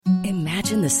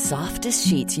Imagine the softest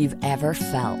sheets you've ever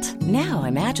felt. Now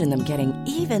imagine them getting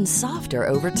even softer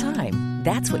over time.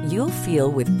 That's what you'll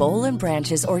feel with Boll and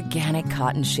Branch's organic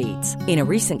cotton sheets. In a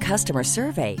recent customer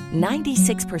survey,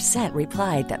 96%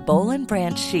 replied that Boll and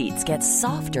Branch sheets get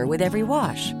softer with every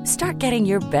wash. Start getting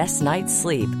your best night's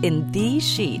sleep in these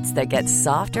sheets that get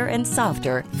softer and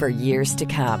softer for years to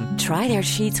come. Try their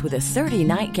sheets with a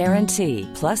 30-night guarantee.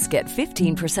 Plus, get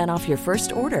 15% off your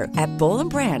first order at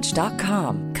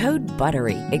bollandbranch.com. Code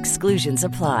BUTTERY. Exclusions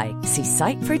apply. See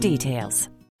site for details.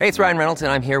 Hey, it's Ryan Reynolds,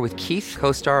 and I'm here with Keith,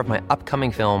 co-star of my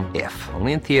upcoming film, If,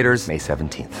 only in theaters May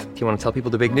 17th. Do you want to tell people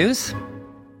the big news?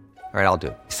 All right, I'll do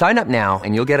it. Sign up now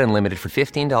and you'll get unlimited for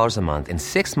 $15 a month and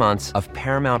 6 months of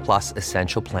Paramount Plus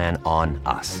Essential Plan on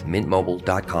us.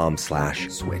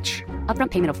 MintMobile.com/switch.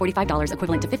 Upfront payment of $45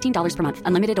 equivalent to $15 per month.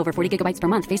 Unlimited over 40 gigabytes per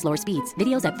month. Face lower speeds.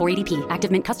 Videos at 480p.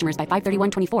 Active Mint customers by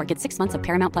 531.24 get 6 months of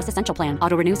Paramount Plus Essential Plan.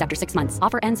 Auto renews after 6 months.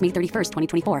 Offer ends May 31st,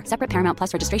 2024. Separate Paramount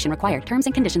Plus registration required. Terms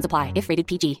and conditions apply if rated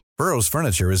PG. Burrow's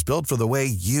furniture is built for the way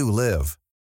you live.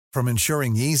 From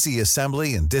ensuring easy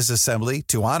assembly and disassembly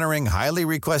to honoring highly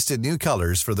requested new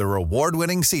colors for their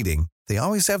award-winning seating, they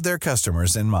always have their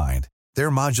customers in mind. Their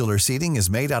modular seating is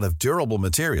made out of durable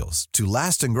materials to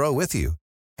last and grow with you.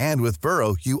 And with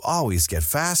Burrow, you always get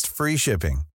fast, free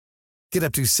shipping. Get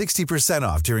up to 60%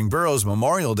 off during Burrow's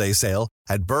Memorial Day sale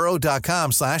at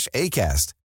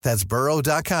burrow.com/ACAST. That's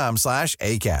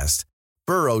burrow.com/ACAST.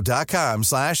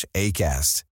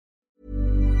 burrow.com/ACAST.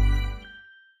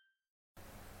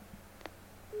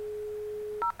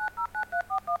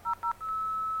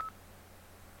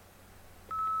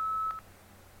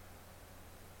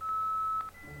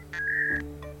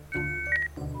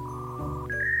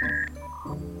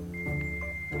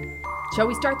 Shall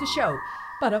we start the show?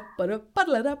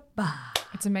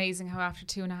 It's amazing how after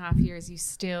 2.5 years you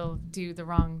still do the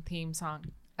wrong theme song.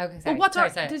 Okay, sorry. Well, what's sorry,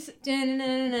 our sorry. this,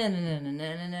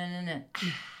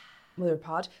 Mother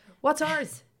Pod? What's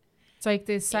ours? It's like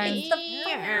this sound.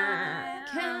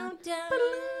 Countdown.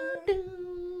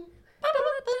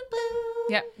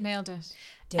 Yeah, nailed it.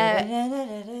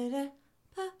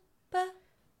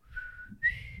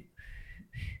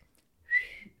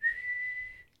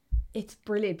 It's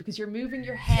brilliant because you're moving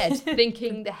your head,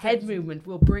 thinking the head movement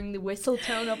will bring the whistle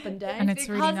tone up and down. And it's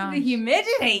Because really of not. the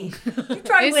humidity. You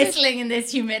try Is it? whistling in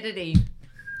this humidity.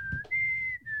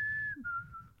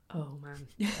 Oh man,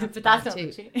 But that's not too.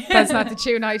 the tune. That's not the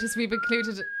tune. We've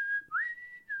included.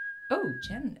 Oh,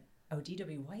 Jen.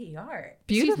 O-D-W-Y-E-R.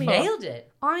 Beautiful. We nailed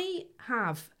it. I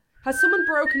have. Has someone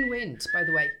broken wind? By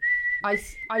the way,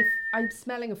 I'm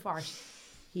smelling a fart.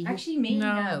 Actually, me,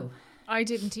 no. I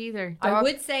didn't either. I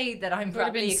would say that I'm Would have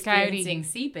probably been scouty. experiencing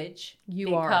seepage.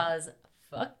 You are. Because,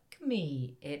 fuck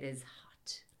me, it is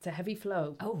hot. It's a heavy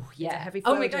flow. Oh, yeah. a heavy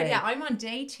Oh, flow my God, day. yeah. I'm on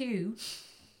day 2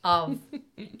 of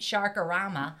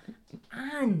Sharkorama,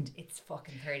 and it's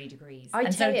fucking 30 degrees. I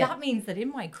and tell so ya. that means that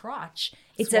in my crotch,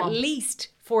 it's Swamp. at least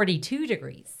 42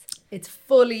 degrees. It's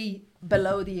fully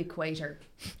below the equator.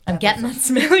 I'm getting that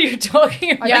smell you're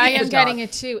talking about. Yeah, I think am it's getting dog.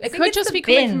 it too. I It think could it's just the be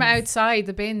coming from bins. outside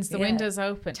the bins, the Yeah. windows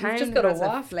open. Town just got a has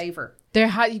waft. flavour.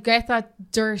 You get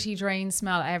that dirty drain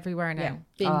smell everywhere now.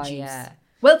 Bin Oh, juice. yeah.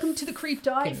 Welcome to the Creep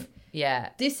Dive. Yeah.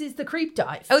 This is the Creep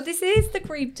Dive. Oh, this is the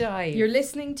creep dive. You're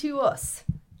listening to us.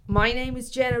 My name is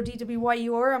Jen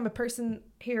O-D-W-Y-U-R. I'm a person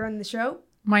here on the show.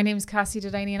 My name is Cassie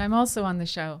Delaney and I'm also on the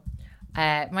show.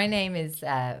 My name is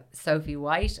Sophie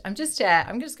White. I'm just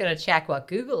going to check what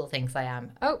Google thinks I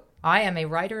am. Oh, I am a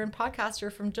writer and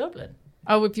podcaster from Dublin.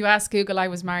 Oh, if you ask Google, I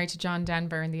was married to John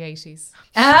Denver in the 80s.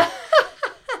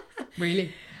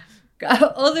 Really?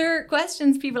 Other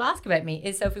questions people ask about me.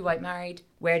 Is Sophie White married?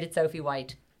 Where did Sophie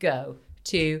White go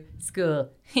to school?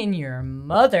 In your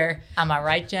mother. Am I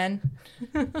right, Jen?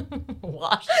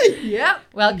 What? Yeah.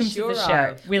 Welcome you to the sure show.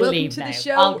 are. We'll Welcome leave to now. the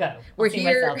show. I'll go. We're I'll see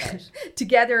here myself out.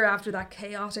 together after that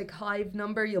chaotic hive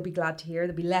number. You'll be glad to hear.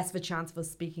 There'll be less of a chance of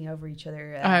us speaking over each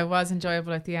other. It was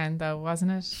enjoyable at the end though,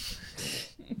 wasn't it?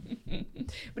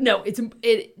 But no,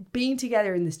 it being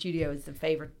together in the studio is the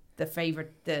favorite. This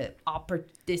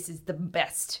is the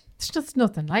best. It's just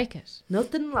nothing like it.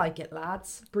 Nothing like it,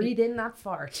 lads. Breathe in that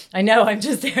fart. I know, I'm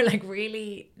just there like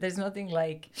really, there's nothing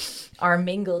like our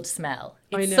mingled smell.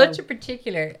 I It's know. such a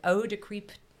particular eau de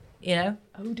creep, you know?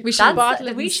 We should bottle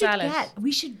it we and should sell it.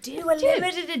 we should do a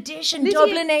limited edition Lydia-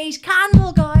 Dublin 8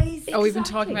 candle, guys. Oh, we've been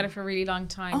talking Exactly. about it for a really long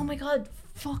time. Oh my God,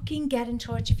 fucking get in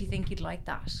touch if you think you'd like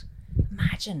that.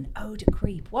 Imagine eau de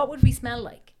creep. What would we smell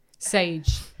like?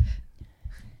 Sage.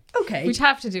 Okay. We'd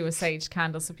have to do a sage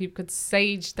candle so people could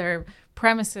sage their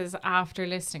premises after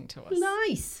listening to us.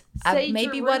 Nice. Sage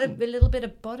Maybe your what a room. little bit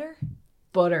of butter?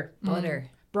 butter. Butter.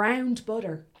 Browned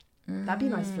butter. That'd be a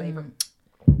nice flavour.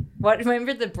 What?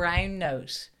 Remember the brown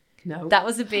note? No. That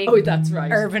was a big that's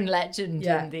right. urban legend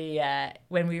Yeah. in the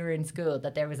when we were in school,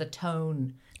 that there was a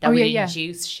tone that would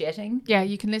induce shitting. Yeah,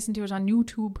 you can listen to it on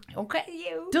YouTube. Okay,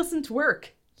 you. Doesn't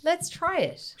work. Let's try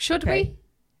it. Should we?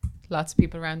 Lots of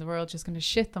people around the world just going to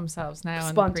shit themselves now on the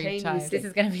Spontaneously. pre-child. This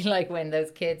is going to be like when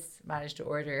those kids managed to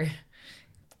order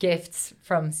gifts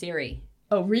from Siri.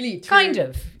 Oh, really? Kind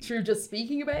of. Through just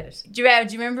speaking about it? Do you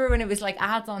remember when it was like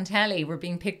ads on telly were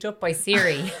being picked up by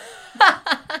Siri?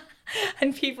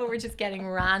 And people were just getting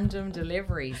random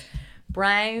deliveries.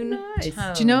 Brown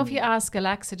tone. Do you know if you ask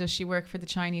Alexa, does she work for the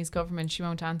Chinese government, she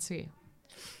won't answer you?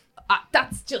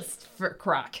 That's just for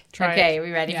crack. Okay, are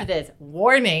we ready for this?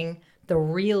 Warning, the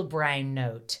real brown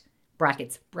note,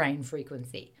 brackets, brown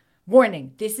frequency.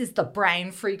 Warning, this is the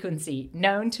brown frequency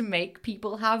known to make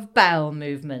people have bowel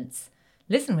movements.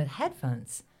 Listen with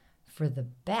headphones for the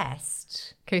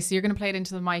best. Okay, so you're going to play it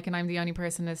into the mic and I'm the only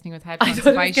person listening with headphones.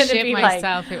 thought If I it was gonna shit be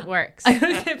myself, it works. I was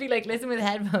going to be like, listen with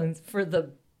headphones for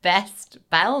the best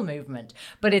bowel movement,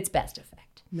 but it's best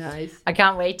effect. Nice. I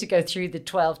can't wait to go through the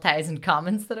 12,000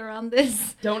 comments that are on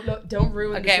this. Don't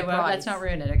ruin the Okay, surprise. well, let's not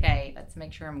ruin it. Okay, let's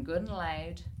make sure I'm good and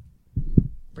loud.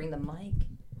 Bring the mic.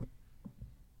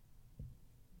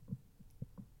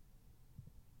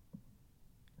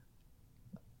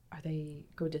 Are they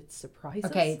going to surprise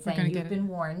us? Okay, it's gonna saying get you've it. been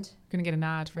warned. I'm going to get an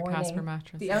ad for Warning. Casper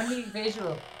mattress. The only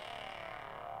visual.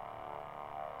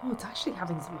 Oh, it's actually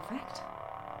having some effect.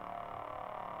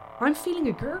 I'm feeling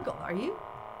a gurgle. Are you?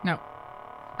 No.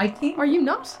 I think Are you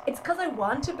not? it's because I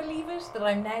want to believe it that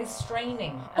I'm now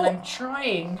straining and I'm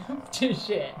trying to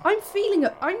shit. I'm feeling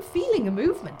a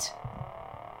movement.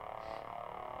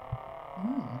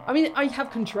 I mean, I have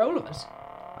control of it.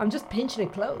 I'm just pinching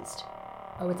it closed.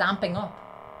 Oh, it's amping up.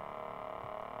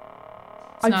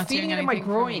 It's I'm not feeling doing it in my anything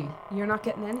for me. groin. You're not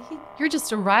getting anything? You're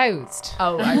just aroused.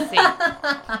 Oh, I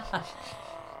see.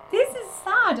 This is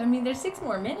sad. I mean, there's 6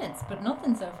 more minutes, but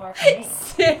nothing so far for me.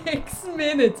 6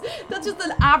 minutes. That's just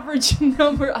an average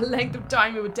number, a length of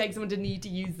time it would take someone to need to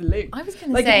use the loo. I was going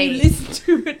to Like say, if you listen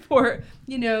to it for,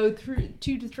 2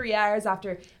 to 3 hours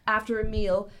after a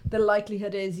meal, the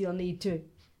likelihood is you'll need to,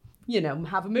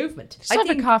 have a movement. Just have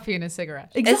a coffee and a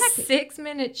cigarette. Exactly. a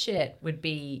 6-minute shit would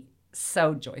be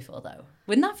so joyful, though.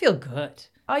 Wouldn't that feel good?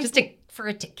 For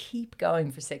it to keep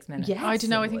going for 6 minutes. Yes, I don't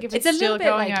know. I think if It's it's, a still little bit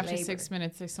going like after labour. 6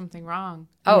 minutes, there's something wrong.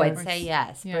 Oh, Or I'd it's- say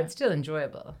yes, yeah. but it's still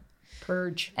enjoyable.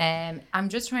 Purge. I'm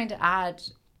just trying to add.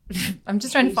 I'm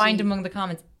just trying to find among the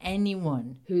comments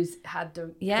anyone. Who's had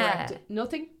the correct-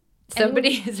 nothing?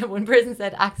 One person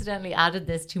said, accidentally added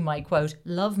this to my quote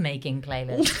lovemaking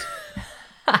playlist.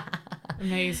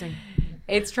 Amazing.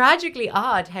 It's tragically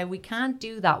odd how we can't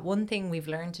do that one thing we've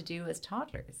learned to do as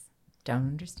toddlers. Don't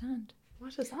understand.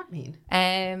 What does that mean?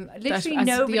 Literally As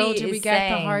nobody the older is we get,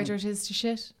 the saying, harder it is to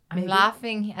shit. I'm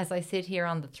laughing as I sit here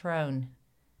on the throne.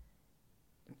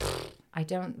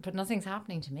 But nothing's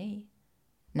happening to me.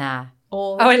 Nah.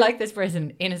 Oh, I like this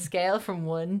person. In a scale from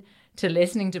 1 to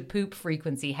listening to poop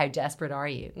frequency, how desperate are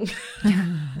you?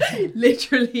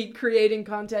 Literally creating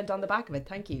content on the back of it.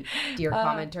 Thank you, dear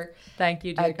commenter. Thank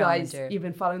you, dear guys, commenter. you've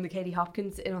been following the Katie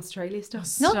Hopkins in Australia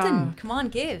stuff. Nothing. Come on,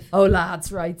 give. Oh,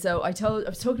 lads, right. So I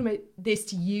was talking about this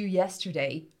to you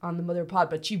yesterday on the Mother Pod,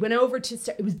 but she went over to,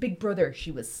 it was Big Brother.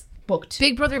 She was booked.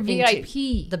 Big Brother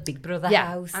VIP. The Big Brother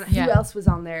house. And who else was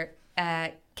on there?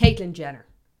 Caitlyn Jenner.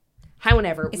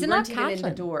 However, Is we it weren't not even in the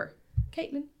Caitlyn? door.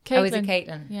 Caitlyn. Oh, is it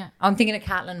Caitlyn? Yeah. I'm thinking of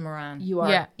Caitlyn Moran. You are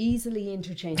Yeah. easily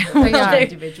interchangeable They are.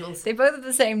 individuals. They both have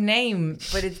the same name,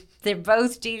 but they're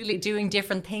both doing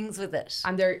different things with it.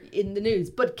 And they're in the news.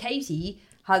 But Katie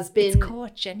has been...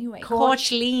 Coach anyway.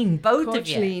 Coachleen, both of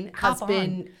you. Coachleen has Cop on.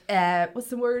 been, what's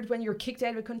the word when you're kicked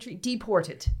out of a country?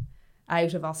 Deported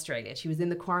out of Australia. She was in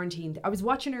the quarantine. I was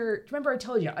watching her. Do you remember I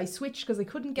told you? I switched because I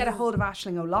couldn't get a hold of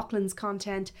Aisling O'Loughlin's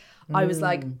content. I was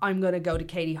like, I'm going to go to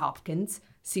Katie Hopkins,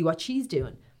 see what she's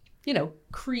doing.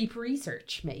 Creep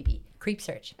research, maybe. Creep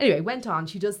search. Anyway, went on.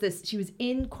 She does this. She was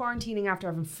in quarantining after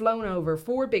having flown over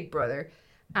for Big Brother.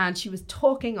 And she was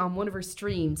talking on one of her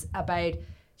streams about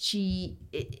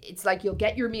it's like you'll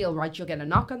get your meal, right? You'll get a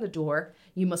knock on the door.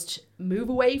 You must move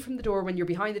away from the door when you're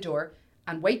behind the door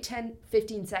and wait 10,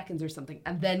 15 seconds or something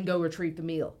and then go retrieve the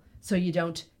meal so you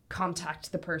don't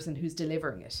contact the person who's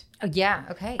delivering it. Oh, yeah,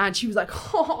 okay. And she was like,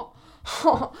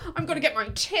 I'm going to get my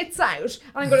tits out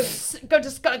and I'm going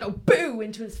to go boo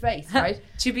into his face, right?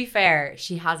 To be fair,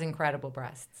 she has incredible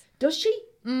breasts. Does she?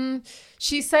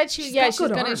 She said she's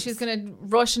gonna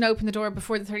rush and open the door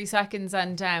before the 30 seconds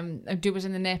and do it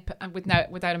in the nip and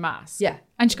without a mask. Yeah.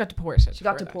 And she got deported. She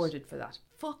got deported for that.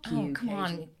 Fuck you, Come Katie.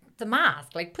 on. the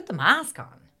mask. Like, put the mask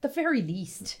on. The very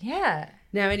least. Yeah.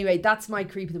 Now, anyway, that's my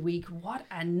creep of the week. What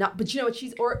a nut. But you know what?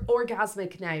 She's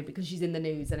orgasmic now because she's in the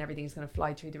news and everything's going to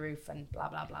fly through the roof and blah,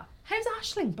 blah, blah. How's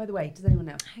Aisling, by the way? Does anyone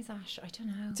know? How's Ash? I don't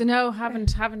know. Don't know.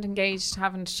 Haven't engaged.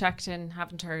 Haven't checked in.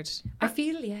 Haven't heard. I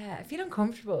feel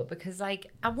uncomfortable because, like,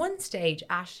 at one stage,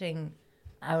 Aisling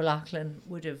O'Loughlin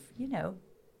would have, you know,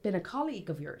 Been a colleague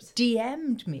of yours.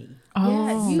 DM'd me.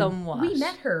 Oh. Yeah, somewhat. We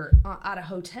met her at a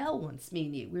hotel once, me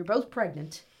and you. We were both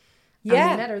pregnant. And we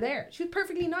met her there. She was a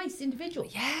perfectly nice individual.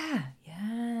 Yeah.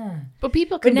 But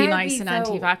people can be now nice be and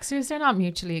so- anti-vaxxers. They're not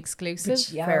mutually exclusive.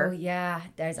 Fair. Yeah.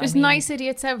 There's nice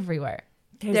idiots everywhere.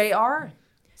 They are.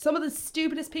 Some of the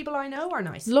stupidest people I know are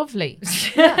nice. Lovely.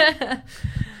 There's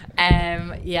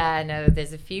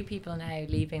a few people now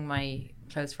leaving my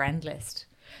close friend list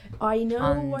I know.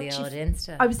 on what the you old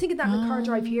Insta. I was thinking that in the car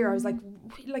drive here. I was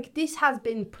like this has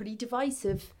been pretty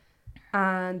divisive,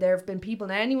 and there have been people.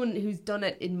 Now, anyone who's done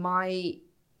it in my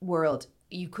world,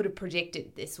 you could have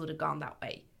predicted this would have gone that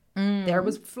way. There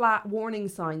was flat warning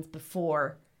signs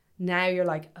before. Now you're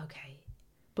like, okay,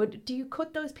 but do you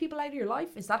cut those people out of your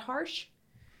life? Is that harsh?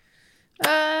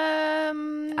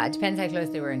 It depends how close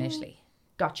they were initially.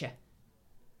 Gotcha.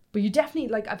 But you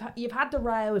definitely you've had the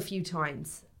row a few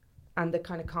times, and the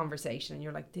kind of conversation, and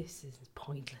you're like, this is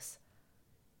pointless.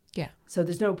 Yeah. So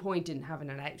there's no point in having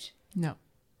it out. No.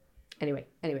 Anyway,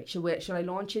 shall I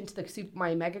launch into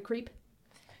my mega creep?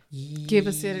 Give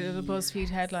us a little BuzzFeed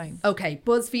headline. Okay,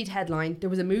 BuzzFeed headline. There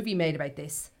was a movie made about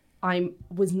this. I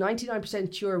was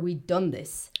 99% sure we'd done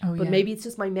this. But maybe it's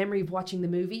just my memory of watching the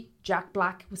movie. Jack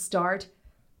Black was starred.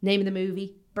 Name of the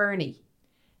movie, Bernie.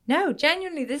 No,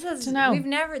 genuinely, this has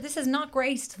not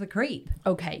graced the creep.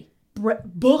 Okay,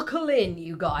 buckle in,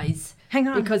 you guys. Hang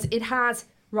on. Because it has,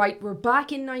 right, we're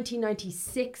back in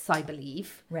 1996, I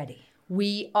believe. Ready.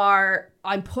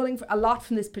 I'm pulling a lot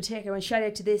from this particular, I want to shout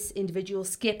out to this individual,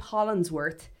 Skip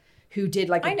Hollandsworth, who did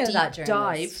a deep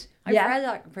dive. I've read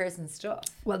that person's stuff.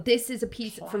 Well, this is a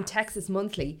piece from Texas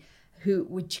Monthly,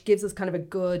 which gives us kind of a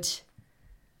good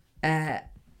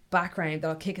background that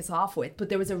I'll kick us off with. But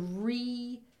there was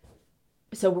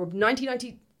so we're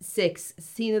 1996,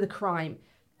 scene of the crime,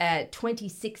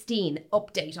 2016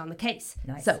 update on the case.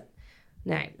 Nice. So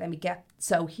now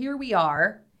so here we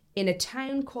are in a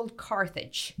town called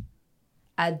Carthage.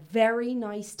 A very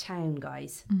nice town,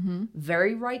 guys. Mm-hmm.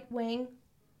 Very right wing,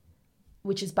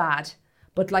 which is bad,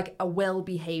 but like a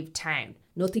well-behaved town.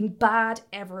 Nothing bad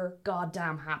ever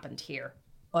goddamn happened here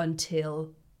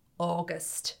until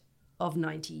August of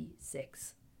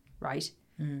 96, right?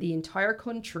 The entire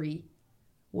country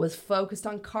was focused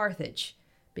on Carthage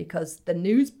because the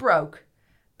news broke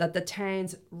that the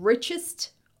town's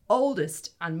richest,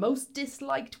 oldest, and most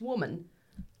disliked woman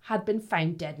had been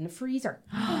found dead in a freezer.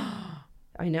 I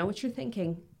know what you're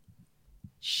thinking.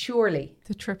 Surely.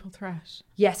 The triple threat.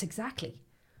 Yes, exactly.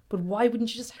 But why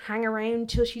wouldn't you just hang around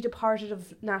till she departed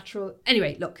of natural...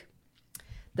 Anyway, look.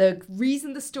 The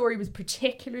reason the story was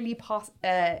particularly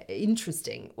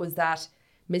interesting was that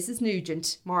Mrs.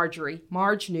 Nugent, Marge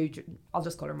Nugent, I'll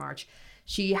just call her Marge,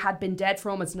 she had been dead for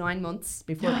almost 9 months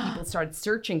before people started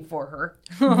searching for her.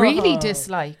 Really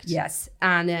disliked. Yes.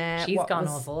 And she's gone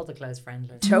off all the close friend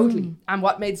lists. Totally. And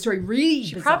what made the story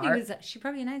really bizarre... She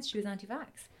probably announced she was anti-vax.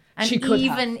 And she could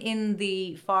even in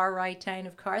the far right town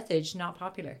of Carthage, not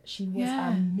popular. She was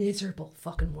a miserable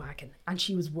fucking wagon. And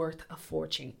she was worth a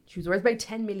fortune. She was worth about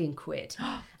 10 million quid.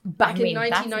 Back in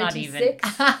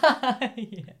 1996.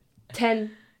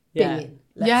 10 billion.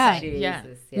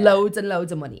 Jesus, Loads and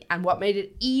loads of money. And what made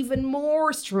it even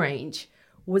more strange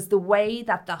was the way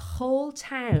that the whole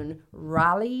town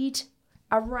rallied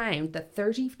around the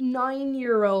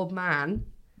 39-year-old man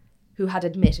who had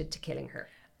admitted to killing her.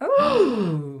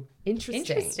 Oh,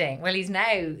 interesting. Well, he's now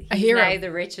the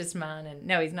richest man, and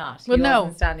no, he's not. Well, he no,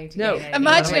 wasn't standing to gain anything.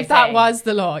 Imagine if that was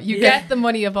the law. You get the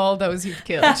money of all those you've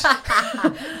killed,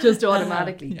 just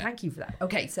automatically. Thank you for that.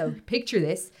 Okay, so picture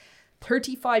this: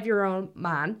 35-year-old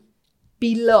man,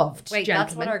 beloved. Wait, gentleman.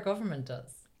 that's what our government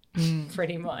does,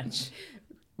 pretty much.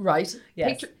 Right. Yes.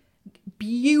 Picture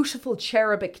beautiful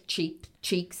cherubic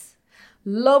cheeks,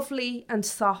 lovely and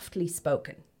softly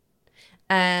spoken.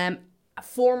 A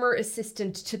former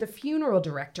assistant to the funeral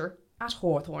director at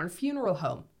Hawthorne Funeral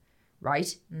Home,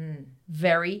 right?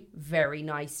 Very, very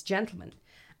nice gentleman.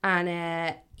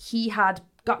 And he had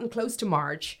gotten close to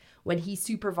Marge when he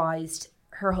supervised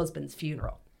her husband's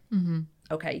funeral. Mm-hmm.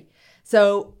 Okay.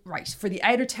 So, right, for the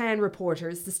outer town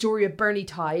reporters, the story of Bernie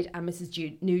Tide and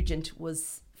Mrs. Nugent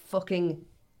was fucking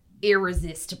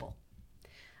irresistible.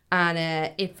 And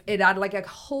it had like a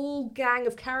whole gang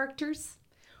of characters.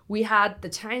 We had the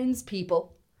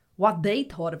townspeople what they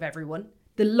thought of everyone.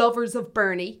 The lovers of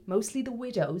Bernie, mostly the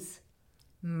widows.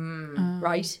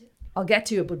 Right? I'll get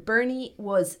to it. But Bernie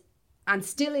was, and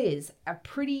still is,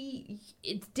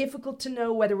 it's difficult to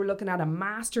know whether we're looking at a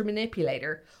master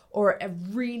manipulator or a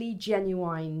really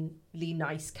genuinely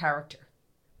nice character.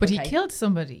 But he killed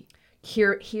somebody.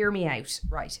 Hear me out.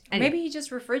 Right. Anyway. Maybe he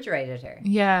just refrigerated her.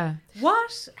 Yeah.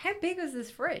 What? How big was this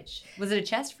fridge? Was it a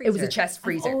chest freezer? It was a chest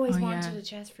freezer. I've always wanted a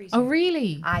chest freezer. Oh,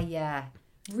 really? Yeah.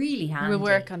 Really handy. We'll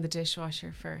work on the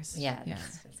dishwasher first. Yeah.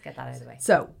 Let's get that out of the way.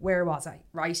 So, where was I?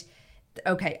 Right.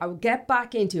 Okay, I will get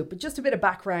back into it, but just a bit of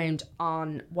background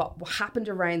on what happened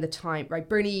around the time. Right,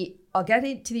 Bernie, I'll get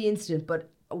into the incident, but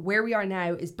where we are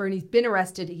now is Bernie's been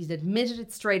arrested. He's admitted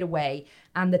it straight away,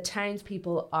 and the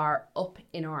townspeople are up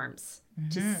in arms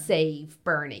to save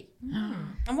Bernie.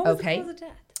 And what was the cause of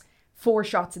death? 4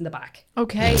 shots in the back.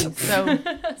 Okay, so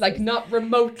like not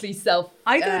remotely self.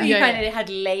 I thought he kind of had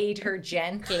laid her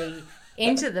gently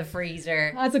into the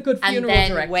freezer as a good funeral and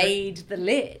then director. weighed the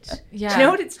lid. Yeah. Do you know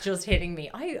what? It's just hitting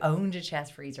me. I owned a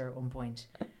chest freezer at one point.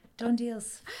 Done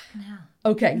deals. Fucking hell.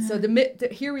 Okay, so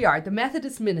here we are. The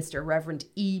Methodist minister, Reverend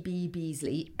E.B.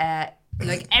 Beasley,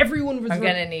 like everyone was... I'm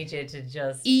going to need you to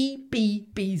just... E.B.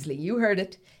 Beasley, you heard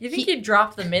it. You think you'd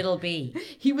drop the middle B?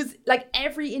 He was, like,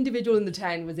 every individual in the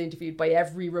town was interviewed by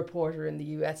every reporter in the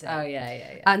USA. Oh,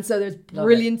 yeah. And so there's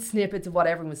brilliant snippets of what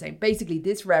everyone was saying. Basically,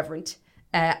 this reverend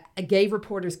gave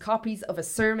reporters copies of a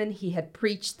sermon he had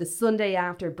preached the Sunday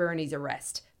after Bernie's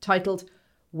arrest, titled,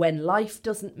 "When Life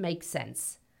Doesn't Make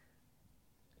Sense,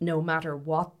 No Matter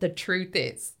What the Truth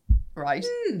Is." Right?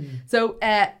 So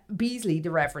Beasley,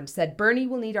 the reverend, said, "Bernie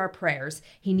will need our prayers.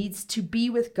 He needs to be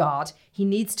with God. He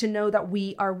needs to know that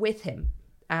we are with him."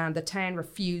 And the town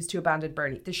refused to abandon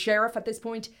Bernie. The sheriff at this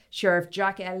point, Sheriff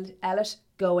Jack Ellett,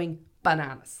 going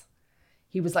bananas.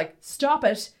 He was like, "Stop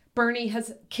it. Bernie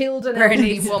has killed an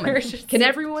elderly woman. Can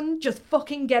everyone just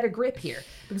fucking get a grip here?"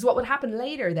 Because what would happen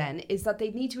later then is that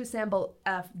they'd need to assemble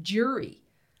a jury.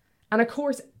 And of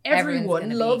course,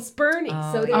 everyone loves Bernie.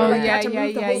 So they had to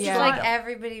move the whole It's like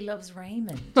everybody loves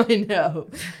Raymond. I know.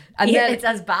 And then it's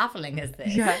as baffling as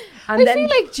this. Yeah. And I feel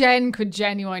like Jen could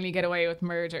genuinely get away with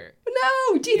murder.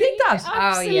 No, do you think that?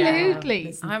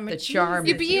 Absolutely. I'm the charm.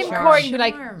 You'd be in court and be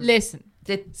like, listen.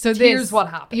 Here's what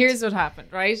happened. Here's what happened,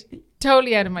 right?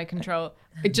 Totally out of my control.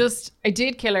 I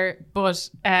did kill her, but...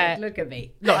 look at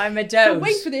me. Look, I'm a doge. So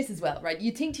wait for this as well, right?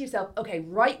 You think to yourself, okay,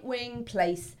 right-wing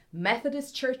place,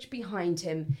 Methodist church behind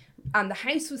him, and the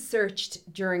house was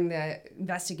searched during the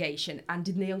investigation, and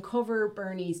did they uncover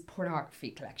Bernie's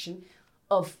pornography collection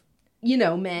of,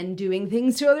 men doing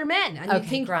things to other men? And you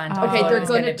think, grand. Okay, they're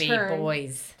going to be turn...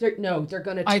 boys. They're going to turn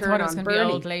on Bernie. I thought it was going to be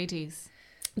old ladies.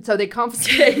 So they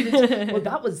confiscated... Well,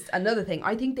 that was another thing.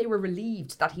 I think they were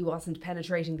relieved that he wasn't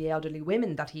penetrating the elderly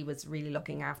women that he was really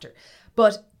looking after.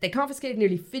 But they confiscated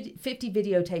nearly 50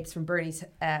 videotapes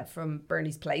from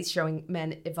Bernie's place showing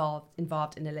men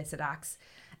involved in illicit acts.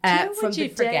 Do you know what you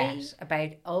forget about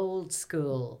old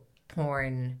school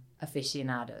porn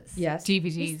aficionados? Yes.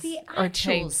 DVDs it's the or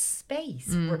actual tapes. space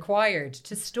required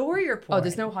to store your porn. Oh,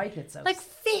 there's no hiding it, so. Like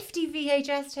 50 VHS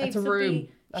tapes. That's a room.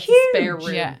 That's huge. a spare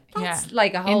room. Yeah, That's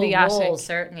like a whole the wall, attic.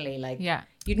 certainly. Like,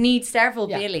 you'd need several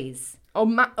Billies. Oh,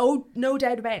 no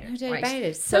doubt about it. No doubt about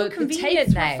it. So So the convenient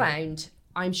tapes now. were found.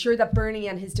 I'm sure that Bernie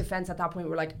and his defense at that point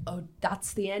were like, "Oh,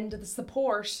 that's the end of the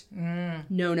support."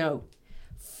 No.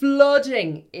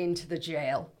 Flooding into the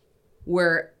jail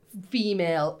were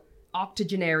female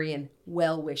octogenarian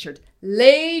well-wishered,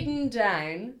 laden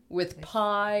down with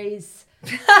pies,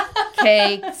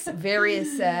 cakes,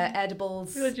 various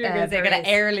edibles. They're going to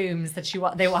heirlooms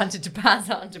that they wanted to pass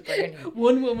on to Bernie.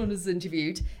 One woman was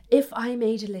interviewed. "If I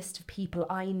made a list of people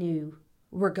I knew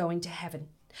were going to heaven,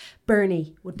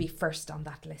 Bernie would be first on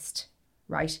that list."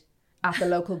 Right? At the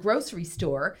local grocery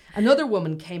store, another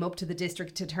woman came up to the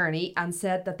district attorney and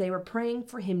said that they were praying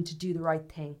for him to do the right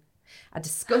thing. A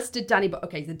disgusted Danny...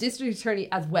 the district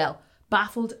attorney as well,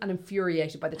 baffled and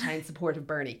infuriated by the town's support of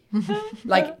Bernie.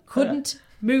 Couldn't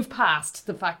move past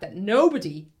the fact that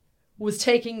nobody was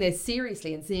taking this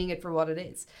seriously and seeing it for what it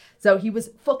is. So he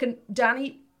was fucking...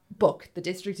 Danny Buck, the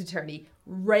district attorney,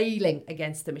 railing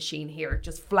against the machine here,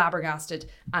 just flabbergasted,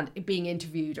 and being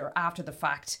interviewed or after the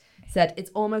fact, said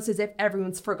it's almost as if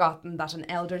everyone's forgotten that an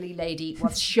elderly lady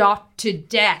was shot to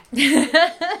death.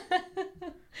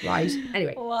 Right.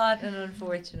 Anyway. What an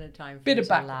unfortunate time for Bit you of to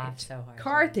background. laugh so hard.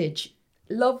 Carthage,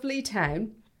 lovely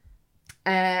town,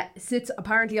 sits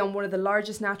apparently on one of the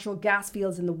largest natural gas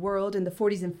fields in the world. In the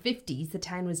 40s and 50s, the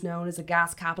town was known as a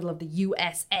gas capital of the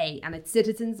USA, and its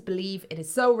citizens believe it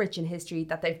is so rich in history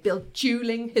that they've built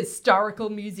dueling historical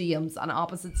museums on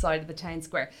opposite side of the town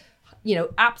square.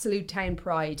 absolute town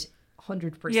pride,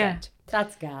 100%. Yeah.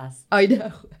 That's gas. I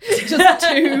know. Just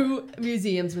 2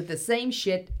 museums with the same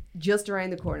shit just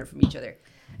around the corner from each other.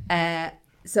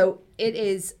 So it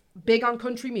is big on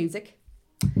country music.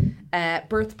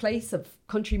 Birthplace of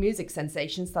country music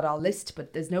sensations that I'll list,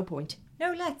 but there's no point.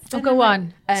 No, let's. Go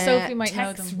on. Sophie might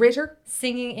know Tex them. Ritter.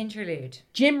 Singing interlude.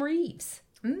 Jim Reeves.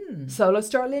 Solo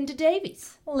star Linda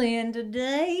Davies. Linda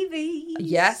Davies.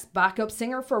 Yes, backup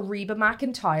singer for Reba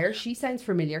McEntire. She sounds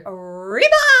familiar.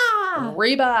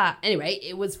 Reba. Anyway,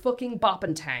 it was fucking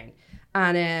boppin' town.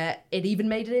 And it even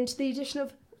made it into the edition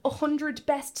of 100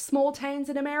 Best Small Towns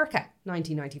in America,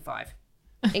 1995.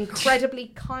 Incredibly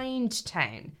kind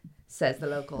town, says the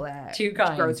local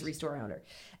grocery store owner.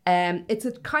 It's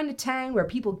a kind of town where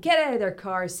people get out of their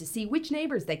cars to see which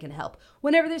neighbours they can help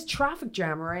whenever there's traffic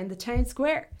jam around the town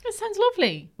square. That sounds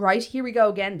lovely. Right, here we go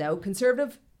again though.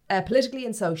 Conservative, politically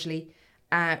and socially,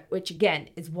 which again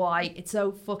is why it's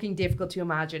so fucking difficult to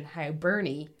imagine how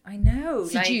Bernie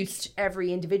seduced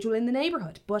every individual in the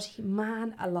neighbourhood. But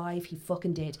man alive, he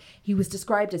fucking did. He was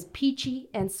described as peachy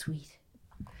and sweet.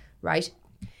 Right?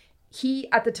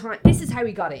 He, at the time, this is how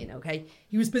he got in, okay?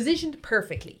 He was positioned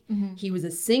perfectly. Mm-hmm. He was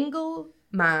a single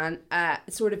man,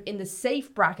 sort of in the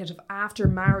safe bracket of after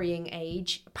marrying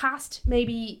age, past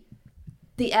maybe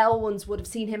the L ones would have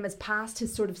seen him as past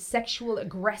his sort of sexual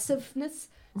aggressiveness.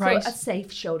 Right. So a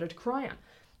safe shoulder to cry on.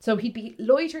 So he'd be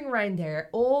loitering around there.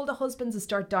 All the husbands would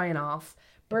start dying off.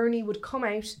 Bernie would come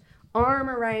out, arm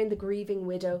around the grieving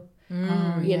widow,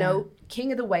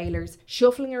 king of the wailers,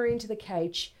 shuffling her into the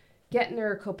couch, getting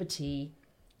her a cup of tea,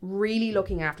 really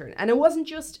looking after her. And it wasn't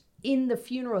just in the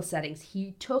funeral settings.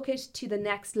 He took it to the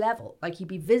next level. Like, he'd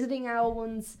be visiting our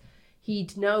ones.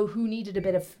 He'd know who needed a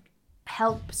bit of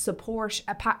help, support,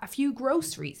 a few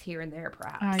groceries here and there,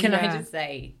 perhaps. Can I just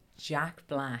say, Jack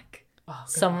Black,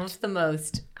 some of the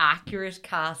most accurate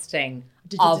casting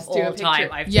of all time.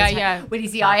 Well, you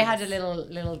see, I had a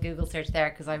little Google search there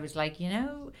because I was like,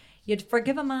 you'd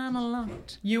forgive a man a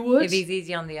lot. You would. If he's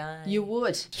easy on the eye. You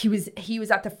would. He was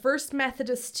at the First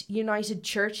Methodist United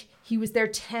Church. He was their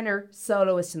tenor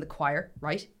soloist in the choir,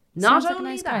 right? Not like only a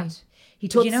nice that. guy. He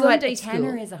taught Sunday school.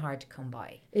 Tenor school. is hard to come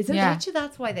by. Is it? I bet you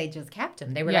that's why they just kept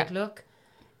him. They were like, look,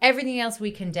 everything else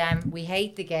we condemn. We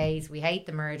hate the gays. We hate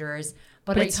the murderers.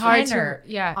 But it's hard tenor,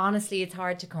 honestly, it's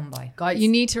hard to come by. Guys, you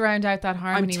need to round out that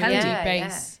harmony with a deep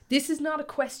bass. This is not a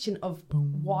question of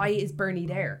why is Bernie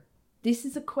there. This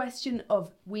is a question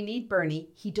of we need Bernie.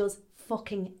 He does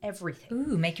fucking everything.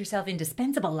 Ooh, make yourself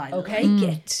indispensable, Lyle.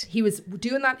 Okay? He was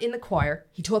doing that in the choir.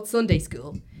 He taught Sunday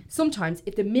school. Sometimes,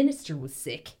 if the minister was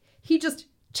sick, he'd just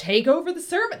take over the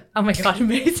sermon. Oh my God,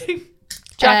 amazing.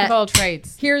 Jack of all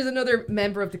trades. Here's another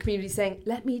member of the community saying,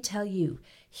 let me tell you,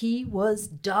 he was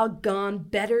doggone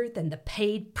better than the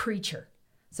paid preacher.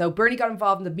 So Bernie got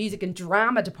involved in the music and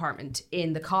drama department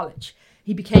in the college.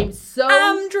 He became so...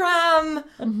 Amdram!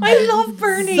 I love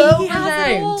Bernie. So he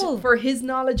renowned for his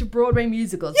knowledge of Broadway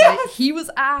musicals. Yes. That he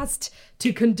was asked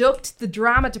to conduct the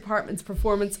drama department's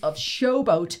performance of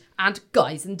Showboat and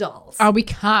Guys and Dolls. Oh, we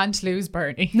can't lose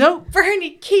Bernie. No.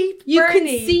 Bernie, keep You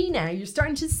Bernie. can see now. You're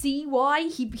starting to see why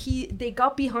they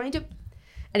got behind him.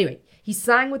 Anyway, he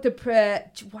sang with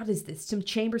some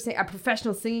chamber sing, a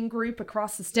professional singing group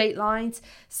across the state lines,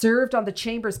 served on the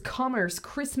Chamber's Commerce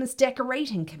Christmas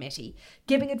Decorating Committee,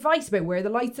 giving advice about where the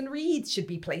lights and wreaths should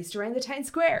be placed around the town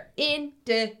square.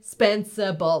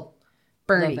 Indispensable.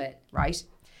 Bernie, love it. Right?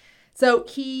 So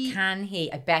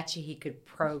I bet you he could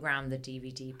program the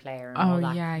DVD player and all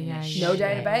that. Yeah. No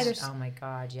doubt about it. Oh my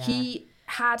God, yeah. He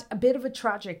had a bit of a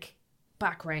tragic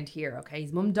background here, okay?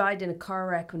 His mum died in a car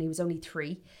wreck when he was only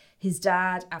 3. His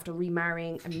dad, after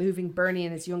remarrying and moving Bernie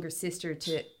and his younger sister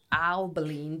to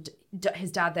Abilene,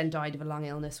 his dad then died of a long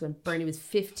illness when Bernie was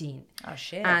 15. Oh,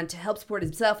 shit. And to help support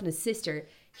himself and his sister,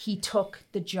 he took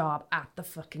the job at the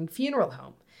fucking funeral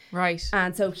home. Right.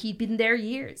 And so he'd been there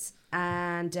years.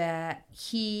 And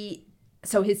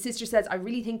so his sister says, I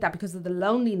really think that because of the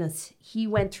loneliness he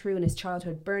went through in his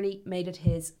childhood, Bernie made it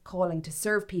his calling to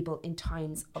serve people in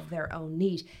times of their own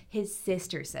need. His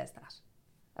sister says that.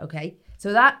 Okay?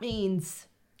 So that means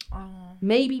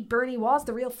maybe Bernie was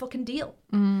the real fucking deal.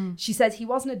 She says he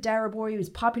wasn't a dour boy. He was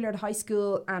popular at high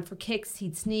school, and for kicks,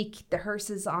 he'd sneak the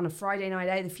hearses on a Friday night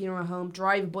out of the funeral home,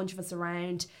 drive a bunch of us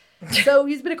around. So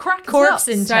he's been a crack corpse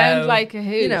in tow. Sound like a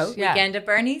hoot. Weekend at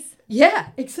Bernie's. Yeah,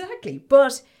 exactly.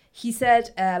 But he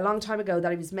said a long time ago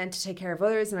that he was meant to take care of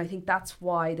others, and I think that's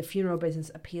why the funeral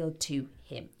business appealed to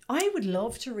him. I would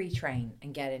love to retrain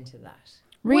and get into that.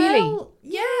 Really? Well,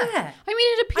 yeah. I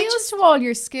mean, it appeals to all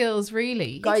your skills,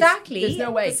 really. Guys, exactly. There's no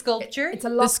way. The sculpture. It's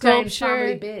a lockdown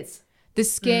family biz. The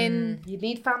skin. You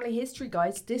need family history,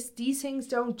 guys. These things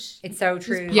don't. It's so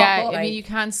true. Yeah, up. I mean, you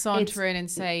can't saunter in and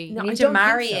say... No, You need I to don't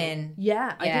marry think so. in.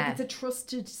 Yeah, I Yeah. think it's a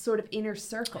trusted sort of inner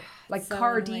circle, like So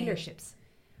car annoying. dealerships.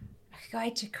 I go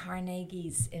to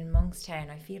Carnegie's in Monkstown.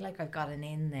 I feel like I've got an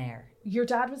in there. Your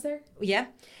dad was there. Yeah.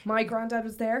 My granddad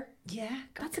was there. Yeah.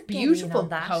 That's a Get in on beautiful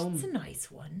that. home. It's a nice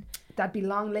one. That'd be a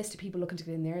long list of people looking to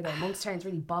get in there, though. Monkstown's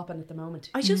really bopping at the moment.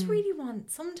 I just really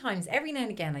want, sometimes, every now and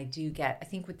again, I do get, I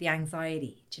think with the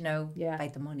anxiety, do you know, Yeah.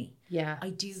 about the money. Yeah. I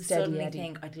do Steady suddenly Eddie.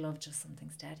 think I'd love just something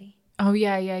steady. Oh,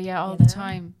 yeah. All the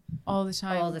time. All the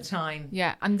time. All the time.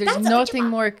 Yeah, and there's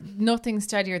nothing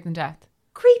steadier than death.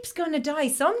 Creep's gonna die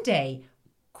someday.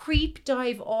 Creep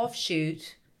dive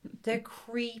offshoot. The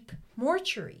Creep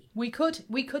mortuary. We could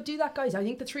do that, guys. I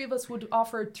think the three of us would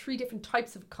offer 3 different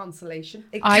types of consolation.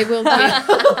 I will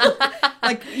do.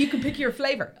 Like, you can pick your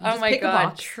flavour. You Oh just my pick a God,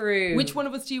 box. true. Which one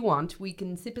of us do you want? We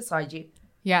can sit beside you.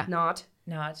 Yeah. Nod.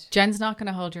 Not. Jen's not going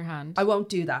to hold your hand. I won't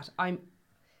do that.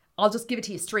 I'll just give it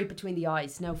to you straight between the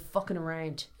eyes. No fucking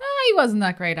around. He wasn't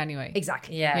that great anyway.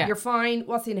 Exactly. Yeah. You're fine.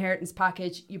 What's the inheritance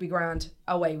package? You be grand.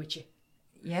 Away with you.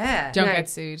 Yeah. Don't No. get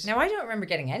sued. Now, I don't remember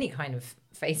getting any kind of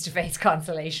face-to-face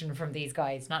consolation from these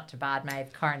guys. Not to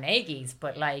badmouth Carnegie's,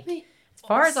 but like, as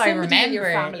far as I somebody in your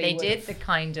remember, family they would did have. the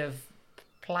kind of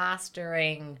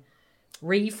plastering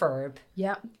refurb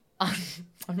Yeah. on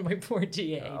my poor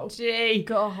DA.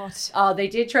 God. Oh, they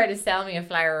did try to sell me a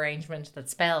flower arrangement that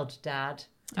spelled Dad.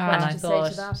 And did I you say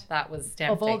thought to that was tempting.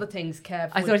 Of all the things, Kev.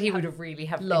 I thought he would have really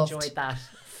loved. enjoyed that.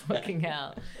 Fucking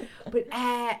hell. But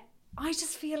I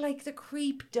just feel like the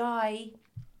creep die.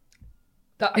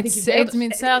 I think It's, you've nailed I mean,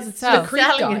 it it. sells It's itself. the creep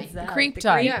Selling die. itself. The creep The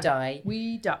die. creep Yeah. die.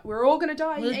 We die. We're all gonna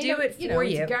die. We'll Ain't do no- it you know, for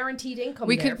It's you. a guaranteed income.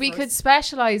 We there could for could us.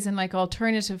 specialize in like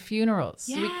alternative funerals.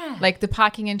 Yeah. Like the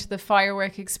packing into the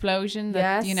firework explosion.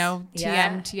 That Yes. you know,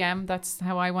 Yeah. TM. That's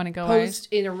how I want to go Posed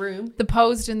out. in a room. The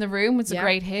posed in the room was a Yeah.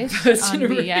 great hit. Posed on in a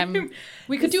the, room.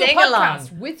 We could do a Sing podcast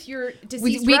along. with your we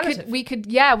deceased we relative. we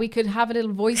could have a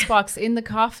little voice box in the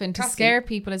coffin to Cassie. scare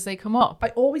people as they come up. I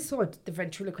always thought the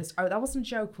ventriloquist. Oh, that wasn't a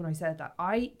joke when I said that.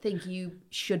 I think you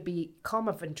should become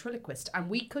a ventriloquist, and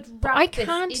we could wrap I this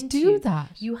can't into- do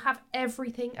that. You have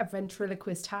everything a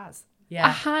ventriloquist has. A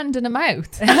Yeah. hand and a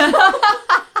mouth.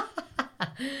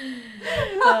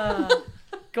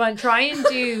 Go on, try and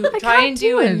do can't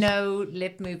do a it. no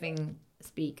lip moving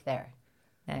speak there.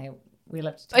 Now we'll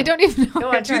have to. I don't even know.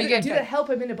 Go how on, to try do again. it. Do the help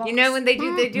him in a box. You know when they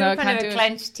do No, I kind can't of do a it.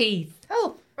 clenched teeth.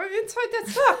 help? Are you inside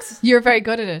that box? You're very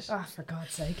good at it. Ah, for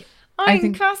God's sake!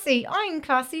 I'm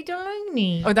Cassie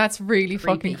Delaney. Oh, that's really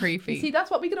fucking creepy. You see,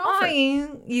 that's what we could offer.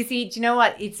 You see, do you know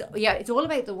what? It's all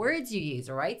about the words you use,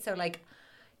 all right? So like,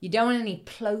 you don't want any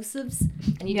plosives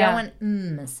and you Yeah. don't want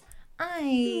ums.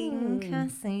 I'm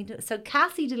Cassie. So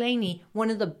Cassie Delaney,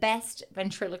 one of the best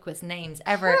ventriloquist names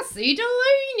ever. Cassie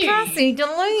Delaney. Cassie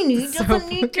Delaney So doesn't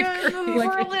need to fucking move her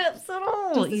creepy. lips at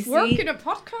all. You Work see? in a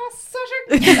podcast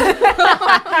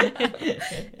setting.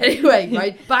 Anyway,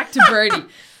 right, back to Bernie.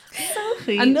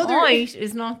 Sophie, Another- eyes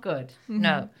is not good.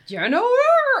 No. Do you know?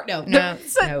 No, No. no,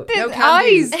 The no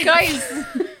eyes, can-dos. guys.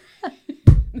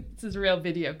 This is real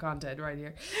video content right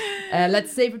here.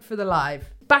 Let's save it for the live.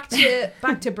 Back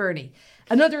to Bernie.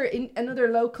 Another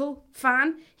local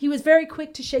fan. He was very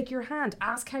quick to shake your hand,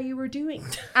 ask how you were doing.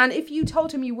 And if you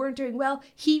told him you weren't doing well,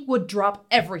 he would drop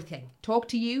everything. Talk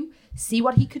to you, see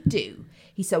what he could do.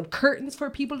 He sewed curtains for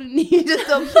people who needed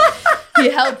them. He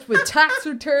helped with tax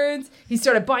returns. He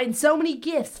started buying so many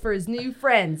gifts for his new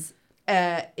friends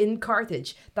in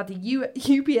Carthage that the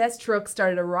UPS truck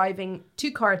started arriving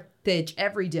to Carthage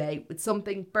every day with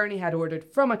something Bernie had ordered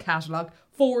from a catalogue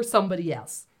for somebody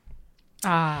else.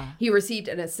 He received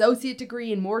an associate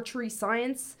degree in mortuary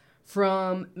science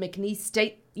from McNeese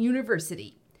State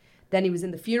University. Then he was in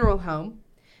the funeral home,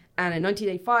 and in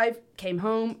 1985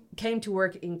 came to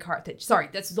work in Carthage. Sorry,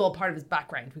 this is all part of his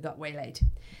background. We got waylaid.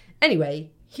 Anyway,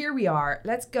 here we are.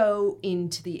 Let's go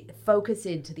into the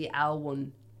L1.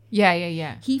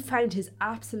 Yeah. He found his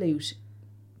absolute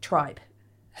tribe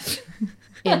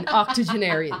in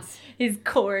octogenarians. His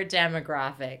core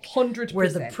demographic 100%. were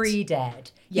the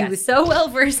pre-dead. Yes. He was so well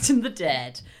versed in the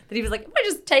dead that he was like, if I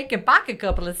just take it back a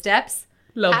couple of steps,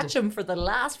 catch him for the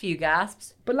last few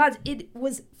gasps. But lads, it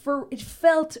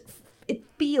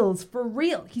feels for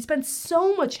real. He spent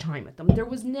so much time with them. There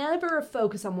was never a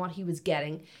focus on what he was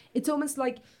getting. It's almost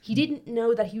like he didn't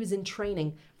know that he was in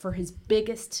training for his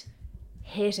biggest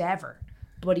hit ever.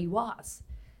 But he was.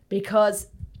 Because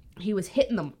he was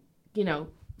hitting them,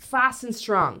 fast and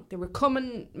strong. They were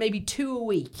coming maybe 2 a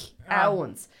week,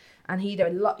 L1s. And he'd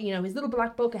his little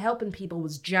black book of helping people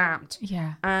was jammed.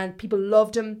 Yeah. And people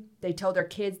loved him. They told their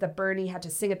kids that Bernie had to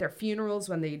sing at their funerals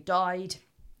when they died.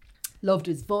 Loved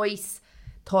his voice.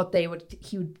 Thought he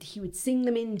would sing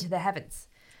them into the heavens.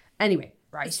 Anyway,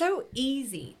 right. It's so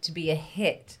easy to be a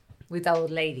hit with old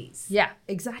ladies. Yeah,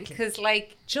 exactly. Because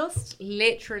like just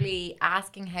literally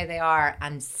asking how they are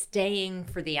and staying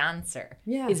for the answer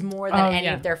is more than any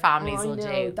of their families will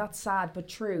do. That's sad but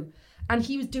true. And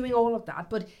he was doing all of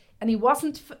that, and he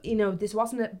wasn't, this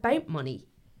wasn't about money.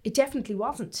 It definitely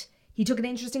wasn't. He took an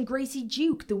interest in Gracie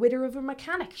Duke, the widow of a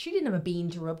mechanic. She didn't have a bean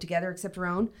to rub together except her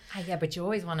own. Yeah, but you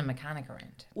always want a mechanic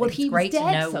around. Well, he was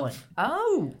dead. So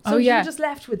he was just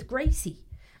left with Gracie.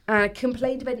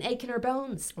 Complained about an ache in her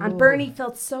bones. And Bernie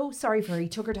felt so sorry for her. He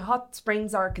took her to Hot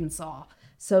Springs, Arkansas,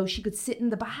 so she could sit in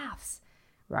the baths.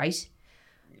 Right?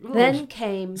 Then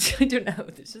came... I don't know.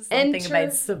 There's just something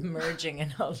about submerging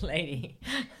an old lady.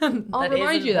 I'll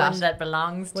remind you that. One that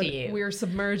belongs to you. We're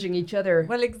submerging each other.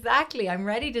 Well, exactly. I'm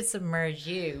ready to submerge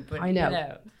you, but I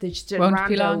know. Just a won't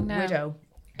be long now. widow.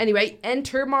 Anyway,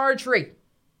 enter Marjorie.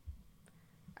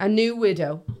 A new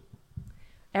widow.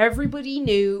 Everybody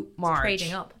knew Marge.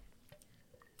 Trading up.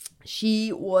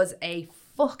 She was a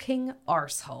fucking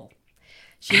arsehole.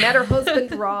 She met her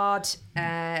husband, Rod,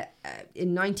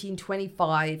 in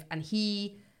 1925, and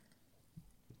he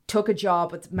took a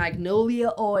job with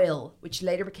Magnolia Oil, which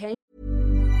later became...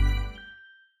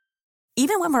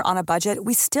 Even when we're on a budget,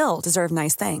 we still deserve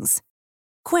nice things.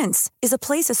 Quince is a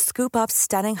place to scoop up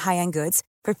stunning high-end goods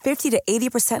for 50 to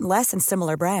 80% less than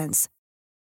similar brands.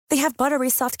 They have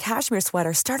buttery soft cashmere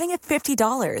sweaters starting at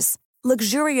 $50,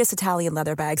 luxurious Italian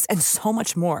leather bags, and so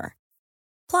much more.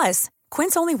 Plus,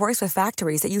 Quince only works with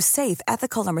factories that use safe,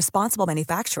 ethical, and responsible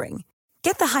manufacturing.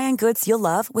 Get the high-end goods you'll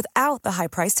love without the high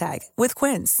price tag with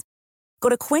Quince. Go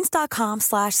to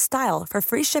quince.com/style for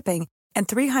free shipping and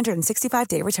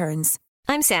 365-day returns.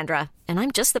 I'm Sandra, and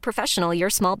I'm just the professional your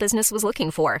small business was looking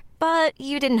for. But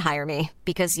you didn't hire me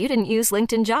because you didn't use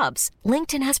LinkedIn Jobs.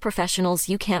 LinkedIn has professionals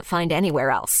you can't find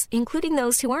anywhere else, including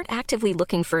those who aren't actively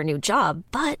looking for a new job,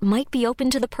 but might be open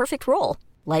to the perfect role,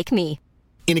 like me.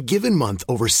 In a given month,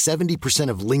 over 70%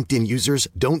 of LinkedIn users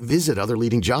don't visit other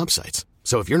leading job sites.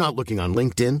 So if you're not looking on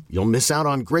LinkedIn, you'll miss out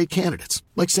on great candidates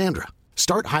like Sandra.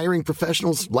 Start hiring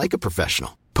professionals like a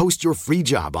professional. Post your free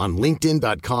job on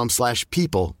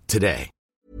linkedin.com/people today.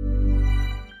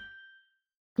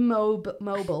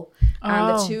 Mobile.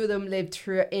 And the two of them lived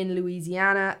in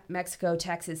Louisiana, Mexico,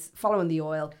 Texas, following the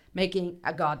oil, making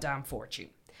a goddamn fortune.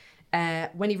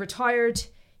 When he retired...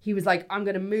 He was like, I'm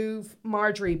going to move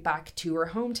Marjorie back to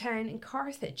her hometown in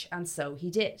Carthage. And so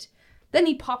he did. Then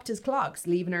he popped his clogs,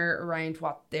 leaving her around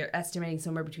what they're estimating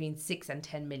somewhere between 6 and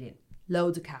 10 million.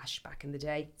 Loads of cash back in the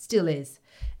day. Still is.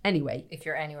 Anyway. If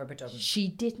you're anywhere but Dublin. She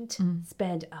didn't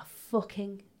spend a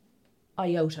fucking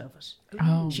iota of it.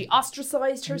 Oh. She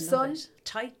ostracized her son.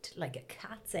 Tight like a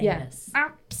cat's anus. Yeah,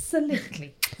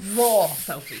 absolutely. Raw,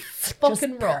 Sophie.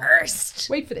 Fucking raw. Burst.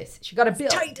 Wait for this. She got a bill.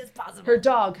 As tight as possible. Her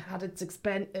dog had its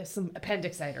some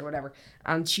appendix out or whatever.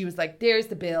 And she was like, there's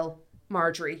the bill.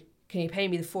 Marjorie, can you pay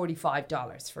me the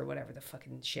 $45 for whatever the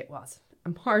fucking shit was?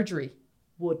 And Marjorie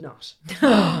would not.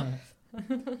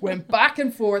 Went back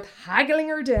and forth, haggling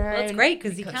her down. Well, that's great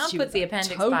because you can't put the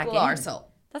appendix back in. Arsehole.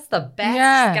 That's the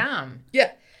best scam.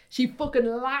 Yeah. She fucking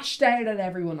lashed out at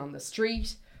everyone on the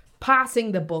street,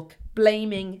 passing the buck,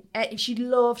 blaming. She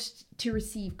loved to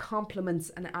receive compliments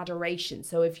and adoration.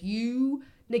 So if you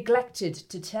neglected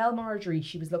to tell Marjorie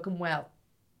she was looking well,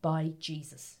 by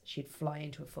Jesus, she'd fly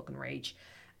into a fucking rage.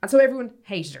 And so everyone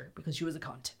hated her because she was a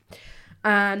cunt.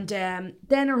 And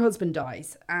then her husband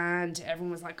dies and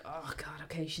everyone was like, oh God,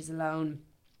 okay, she's alone.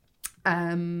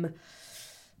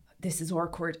 This is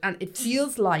awkward. And it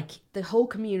feels like the whole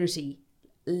community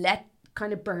let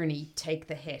kind of Bernie take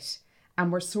the hit.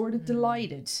 And we're sort of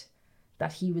delighted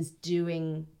that he was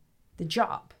doing the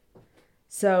job.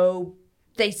 So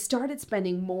they started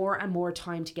spending more and more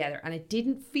time together. And it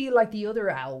didn't feel like the other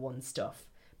L1 stuff.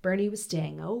 Bernie was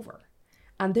staying over.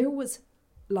 And there was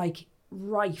like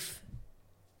rife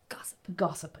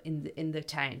gossip in the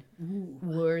town. Ooh.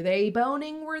 Were they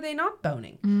boning? Were they not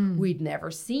boning? We'd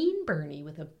never seen Bernie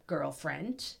with a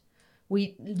girlfriend.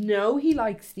 We know he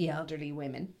likes the elderly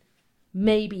women.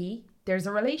 Maybe there's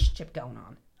a relationship going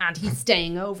on and he's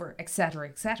staying over, etc.,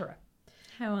 etc.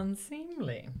 How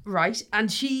unseemly. Right. And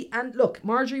look,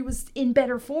 Marjorie was in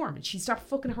better form and she started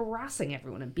fucking harassing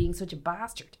everyone and being such a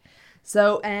bastard.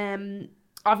 So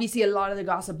obviously a lot of the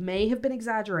gossip may have been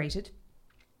exaggerated.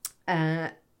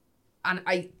 And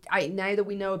I now that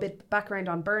we know a bit background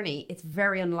on Bernie, it's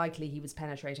very unlikely he was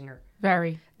penetrating her.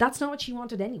 Very. That's not what she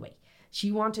wanted anyway.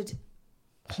 She wanted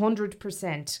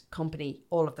 100% company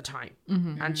all of the time.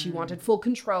 And she wanted full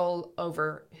control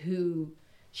over who...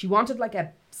 She wanted like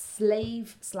a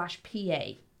slave / PA.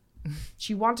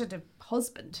 She wanted a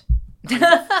husband.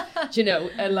 You know,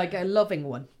 like a loving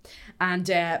one. And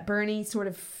Bernie sort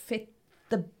of fit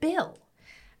the bill.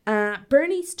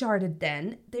 Bernie started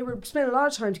then. They were spending a lot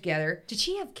of time together. Did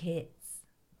she have kids?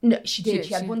 No, she did.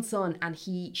 She had one son, and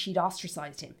she'd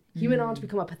ostracized him. He went on to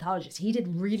become a pathologist. He did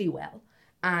really well.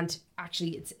 And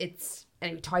actually, it's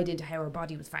anyway, tied into how her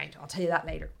body was found. I'll tell you that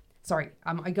later. Sorry,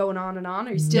 am I going on and on?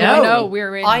 Are you still? No,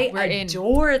 we're in. I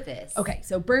adore this. Okay,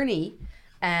 so Bernie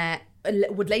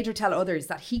would later tell others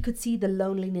that he could see the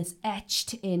loneliness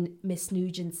etched in Miss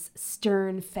Nugent's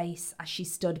stern face as she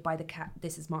stood by the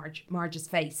this is Marge's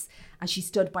face, as she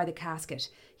stood by the casket.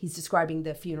 He's describing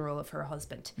the funeral of her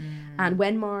husband. And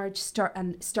when Marge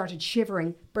started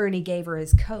shivering, Bernie gave her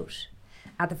his coat.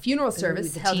 At the funeral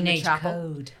service held in the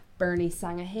chapel, Bernie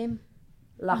sang a hymn,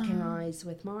 locking eyes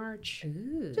with Marge.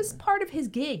 Just part of his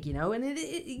gig, you know, and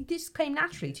it just came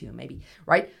naturally to him, maybe,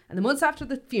 right? And the months after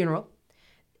the funeral,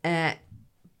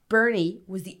 Bernie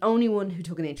was the only one who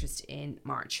took an interest in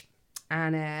Marge.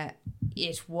 And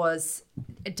it was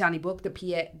Danny Book,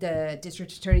 the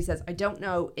district attorney, says, I don't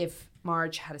know if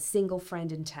Marge had a single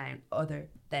friend in town other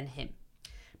than him.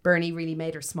 Bernie really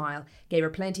made her smile, gave her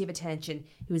plenty of attention.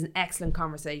 He was an excellent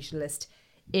conversationalist.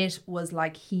 It was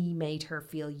like he made her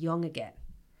feel young again.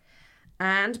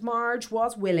 And Marge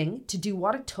was willing to do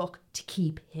what it took to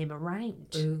keep him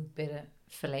around. Ooh, bit of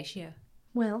fellatio.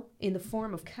 Well, in the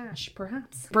form of cash,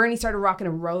 perhaps. Bernie started rocking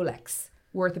a Rolex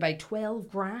worth about 12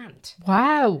 grand.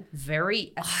 Wow.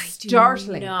 Very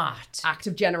startling act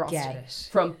of generosity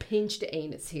from Pinch to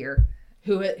Anus here,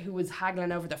 who was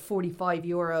haggling over the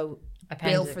 €45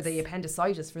 bill for the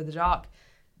appendicitis for the dog.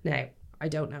 Now, I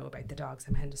don't know about the dog's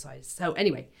appendicitis. So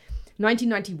anyway,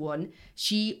 1991,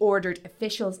 she ordered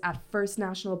officials at First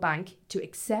National Bank to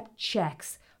accept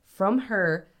checks from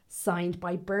her signed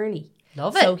by Bernie.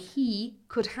 Love it. So he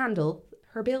could handle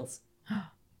her bills.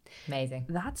 Amazing.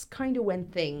 That's kind of when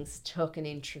things took an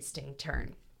interesting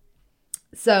turn.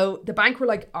 So the bank were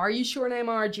like, are you sure now,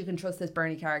 Marge, you can trust this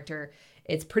Bernie character?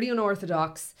 It's pretty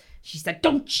unorthodox. She said,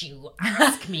 don't you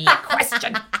ask me a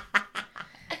question.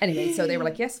 Anyway, so they were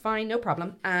like, yes, fine, no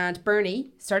problem. And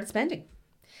Bernie started spending.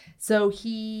 So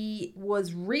he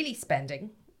was really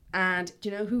spending. And do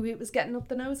you know who it was getting up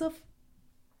the nose of?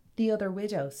 The other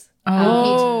widows.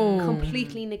 Oh. He'd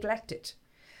completely neglected.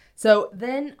 So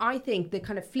then I think the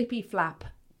kind of flippy flap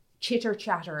chitter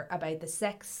chatter about the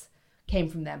sex came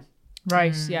from them.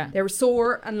 Right, yeah. They were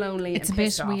sore and lonely. It's and a bit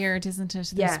pissed off. weird, isn't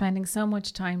it? They're spending so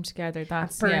much time together.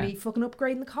 That's Bernie fucking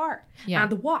upgrading the car. Yeah.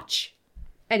 And the watch.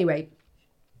 Anyway,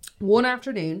 one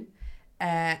afternoon,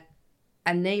 a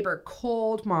neighbour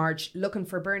called Marge looking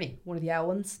for Bernie, one of the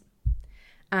Owens.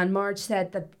 And Marge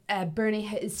said that Bernie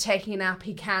is taking a nap.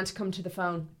 He can't come to the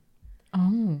phone.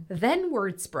 Oh. Then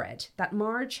word spread that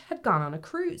Marge had gone on a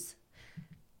cruise.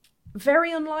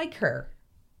 Very unlike her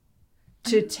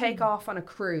to take off on a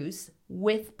cruise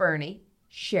with Bernie,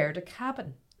 shared a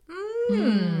cabin.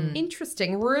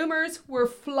 Interesting. Rumours were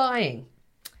flying.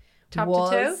 Top to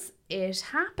toe? Was it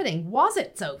happening? Was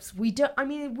it so? We don't. I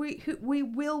mean,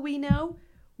 we know?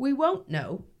 We won't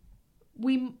know.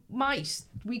 We might.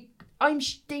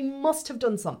 They must have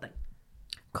done something.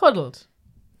 Cuddled.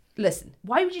 Listen,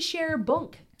 why would you share a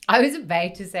bunk? I was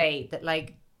about to say that,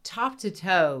 like, top to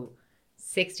toe,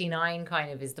 69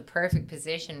 kind of is the perfect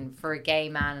position for a gay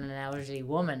man and an elderly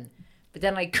woman. But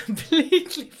then I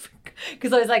completely forgot,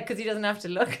 because I was like, because he doesn't have to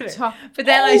look at her. But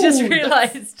then I just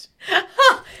realised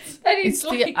that he's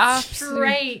like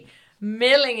straight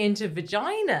milling into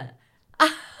vagina.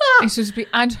 It should be,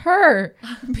 and her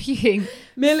being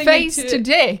milling face to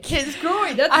dick. His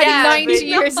groin. That's at 90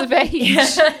 years of age.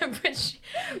 Yeah,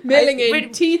 milling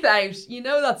in, teeth out. You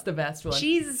know that's the best one.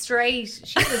 She's a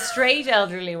straight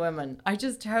elderly woman. I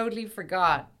just totally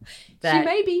forgot that. She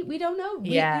may be. We don't know.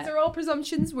 These are all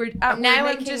presumptions. Now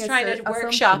I'm just trying to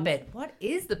workshop it. What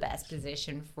is the best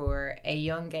position for a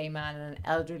young gay man and an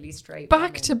elderly straight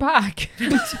woman? Back to back.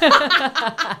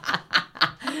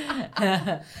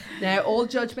 Now, all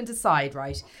judgment aside,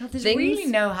 right? There's really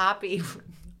no happy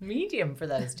medium for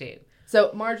those two.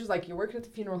 So Marge was like, you're working at the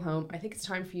funeral home. I think it's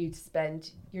time for you to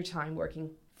spend your time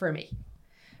working for me.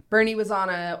 Bernie was on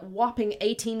a whopping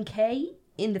 18k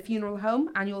in the funeral home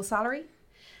annual salary.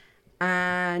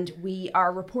 And we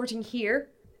are reporting here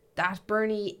that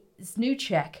Bernie's new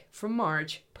check from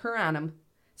Marge per annum,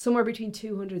 somewhere between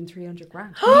 200 and 300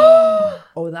 grand.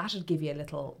 Oh, that'd give you a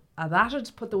little...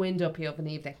 that'd put the wind up you of an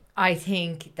evening. I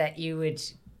think that you would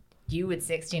You would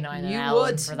 69 an You hour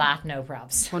would. for that, no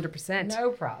props. 100%.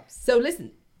 No props. So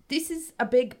listen, this is a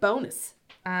big bonus.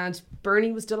 And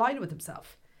Bernie was delighted with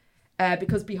himself.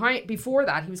 Because before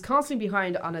that, he was constantly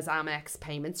behind on his Amex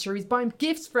payments. Sure, he's buying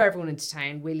gifts for everyone into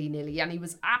town, willy-nilly, and he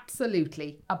was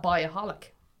absolutely a buyaholic.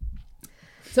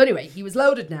 So anyway, he was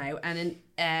loaded now, and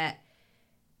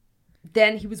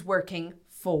then he was working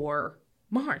for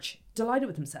Marge, delighted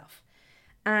with himself.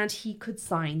 And he could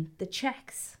sign the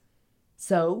checks.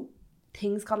 So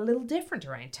things got a little different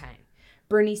around town.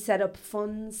 Bernie set up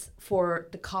funds for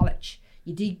the college.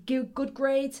 You did good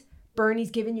grades,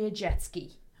 Bernie's giving you a jet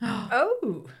ski.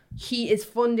 Oh. He is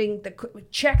funding, the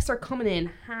checks are coming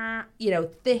in,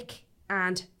 thick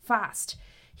and fast.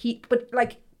 But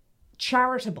like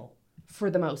charitable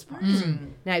for the most part.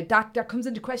 Now that comes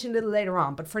into question a little later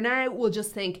on, but for now we'll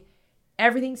just think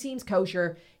everything seems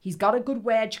kosher. He's got a good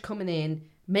wedge coming in,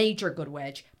 major good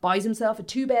wedge. Buys himself a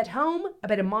 2-bed home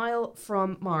about a mile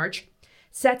from Marge.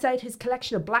 Sets out his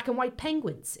collection of black and white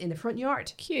penguins in the front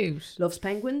yard. Cute. Loves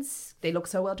penguins. They look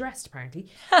so well dressed,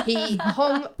 apparently. He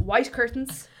hung white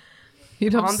curtains. He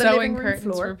loves on the sewing living room curtains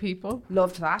floor. for people.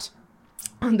 Loved that.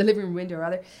 On the living room window,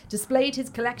 rather. Displayed his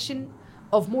collection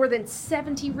of more than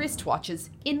 70 wristwatches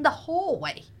in the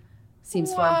hallway.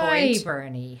 Seems flamboyant. Why,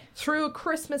 Bernie? Threw a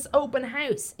Christmas open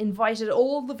house. Invited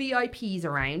all the VIPs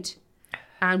around.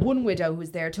 And one widow who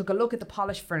was there took a look at the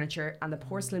polished furniture and the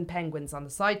porcelain penguins on the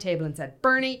side table and said,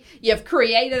 Bernie, you've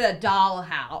created a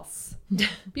dollhouse.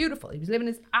 Beautiful. He was living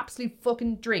his absolute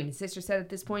fucking dream. His sister said at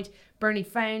this point, Bernie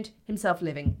found himself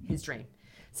living his dream.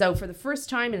 So for the first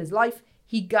time in his life,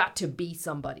 he got to be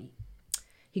somebody.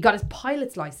 He got his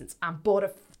pilot's license and bought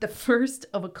the first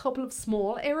of a couple of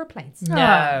small aeroplanes.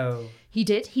 No. He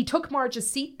did. He took Marge's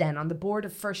seat then on the board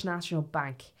of First National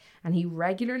Bank, and he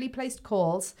regularly placed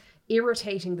calls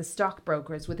irritating the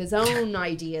stockbrokers with his own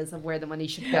ideas of where the money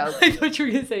should go. I thought you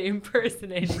were going to say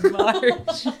impersonating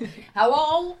Marge.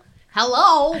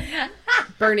 Hello?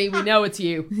 Bernie, we know it's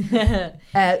you.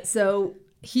 So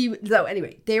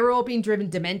anyway, they were all being driven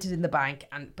demented in the bank,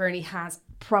 and Bernie has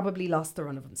probably lost the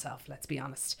run of himself, let's be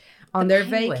honest. On their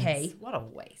vacay, what a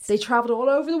waste. they travelled all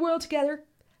over the world together.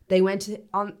 They went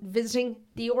on visiting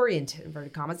the Orient,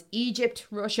 inverted commas, Egypt,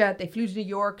 Russia. They flew to New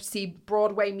York to see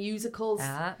Broadway musicals.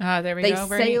 There we They go.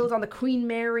 Bernie. sailed on the Queen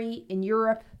Mary in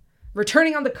Europe.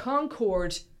 Returning on the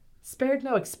Concorde, spared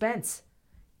no expense.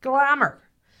 Glamour.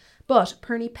 But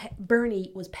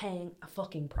Bernie was paying a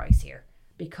fucking price here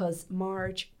because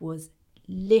Marge was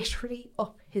literally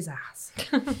up his ass.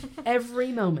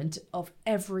 Every moment of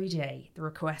every day, the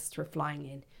requests were flying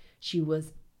in. She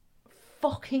was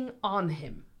fucking on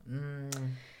him.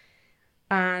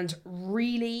 And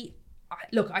really,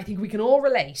 look, I think we can all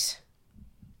relate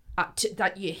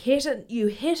that you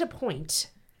hit a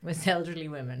point with elderly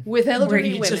women. With elderly where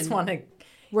you women, just want to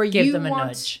where give you them a want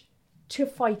nudge to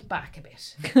fight back a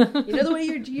bit. You know the way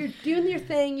you're doing your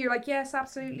thing. You're like, yes,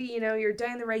 absolutely. You know, you're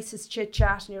down the racist chit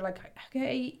chat, and you're like,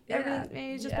 okay,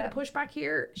 everything just a bit of pushback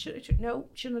here. Shouldn't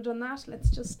have done that. Let's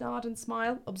just nod and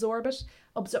smile, absorb it,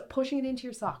 pushing it into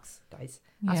your socks, guys.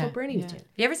 That's what Bernie was doing.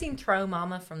 Have you ever seen Throw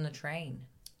Mama from the Train?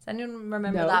 Does anyone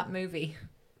remember No. that movie?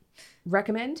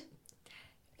 Recommend?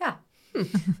 Yeah.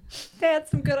 They had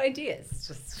some good ideas,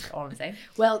 just all I'm saying.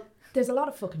 Well, there's a lot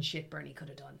of fucking shit Bernie could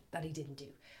have done that he didn't do.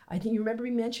 I think you remember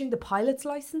me mentioning the pilot's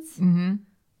license? Mm-hmm.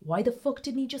 Why the fuck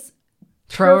didn't he just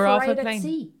throw her off out a plane? at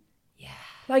sea? Yeah.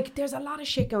 Like, there's a lot of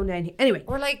shit going down here. Anyway.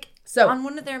 Or like So on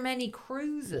one of their many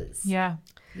cruises. Yeah.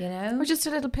 You know? Or just a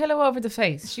little pillow over the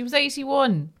face. She was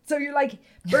 81. So you're like,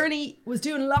 Bernie was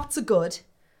doing lots of good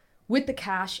with the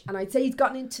cash, and I'd say he's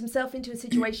gotten himself into a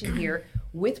situation here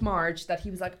with Marge that he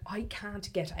was like, I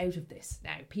can't get out of this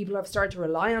now. People have started to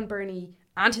rely on Bernie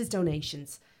and his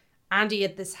donations, Andy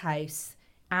at this house,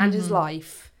 and his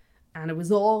life, and it was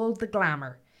all the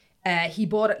glamour. He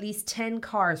bought at least 10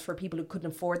 cars for people who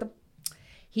couldn't afford them.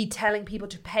 He telling people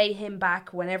to pay him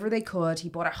back whenever they could. He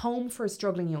bought a home for a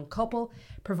struggling young couple,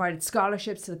 provided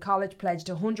scholarships to the college, pledged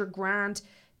 $100,000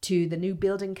 to the new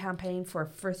building campaign for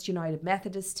First United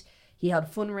Methodist. He held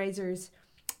fundraisers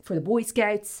for the Boy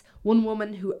Scouts. One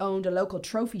woman who owned a local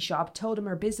trophy shop told him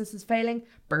her business was failing.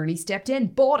 Bernie stepped in,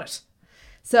 bought it.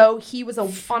 So he was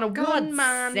on a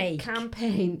one-man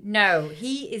campaign. No,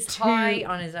 he is high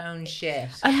on his own shit.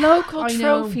 A local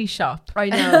trophy shop. I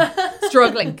know.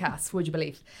 Struggling, Cass, would you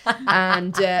believe?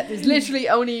 And there's literally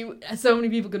only so many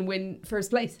people can win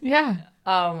first place. Yeah.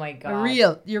 Oh my God.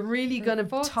 You're really going to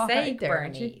top out there,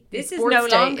 aren't you? This is Sports no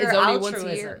day longer is only altruism.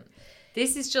 once a year.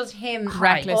 This is just him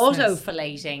Recklessness.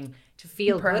 auto-flating to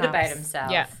feel good about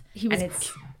himself. Yeah. He was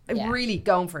Really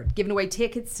going for it. Giving away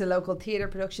tickets to local theatre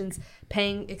productions,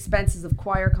 paying expenses of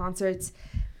choir concerts.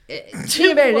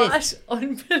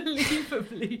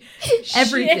 Unbelievably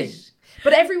everything. Shit.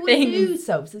 But everyone knew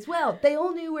soaps as well. They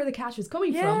all knew where the cash was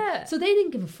coming from. So they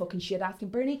didn't give a fucking shit asking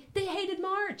Bernie. They hated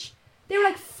Marge. They were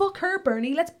like, fuck her,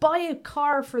 Bernie. Let's buy a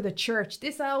car for the church.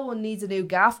 This old one needs a new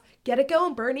gaff. Get it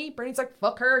going, Bernie. Bernie's like,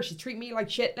 fuck her. She's treating me like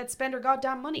shit. Let's spend her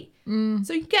goddamn money.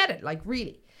 So you get it, like,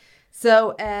 really.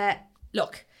 So,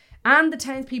 look. And the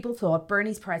townspeople thought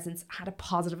Bernie's presence had a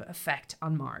positive effect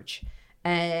on Marge.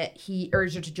 He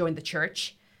urged her to join the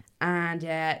church.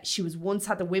 And she was once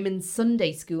had the women's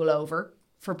Sunday school over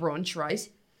for brunch, right?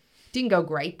 Didn't go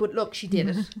great, but look, she did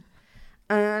it.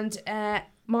 And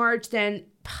Marge then...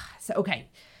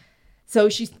 So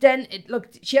she's then...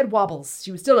 she had wobbles.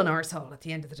 She was still an arsehole at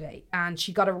the end of the day. And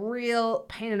she got a real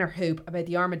pain in her hoop about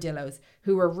the armadillos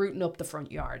who were rooting up the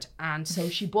front yard. And so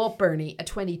she bought Bernie a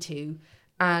 .22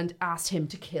 and asked him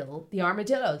to kill the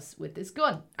armadillos with this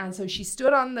gun. And so she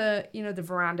stood on the, the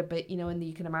veranda bit, and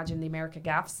you can imagine the America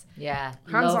gaffs. Yeah.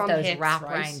 Hands on those hips,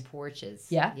 wrap-round porches.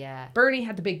 Yeah. Yeah. Bernie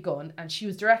had the big gun and she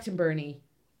was directing Bernie.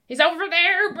 He's over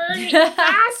there, Bernie.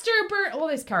 Faster, Bernie. All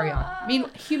this carry on. I mean,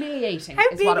 humiliating How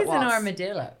is big what it is was. an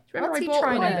armadillo? Remember What's I he bought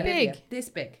trying one to... in Bolivia? This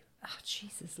big. Oh,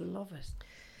 Jesus, love it.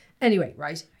 Anyway,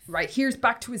 right. Here's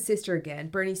back to his sister again.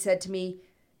 Bernie said to me,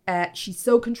 she's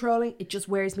so controlling, it just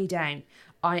wears me down.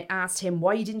 I asked him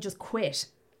why he didn't just quit.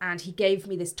 And he gave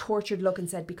me this tortured look and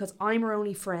said, because I'm her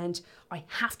only friend, I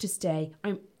have to stay.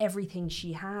 I'm everything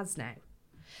she has now.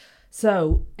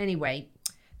 So, anyway,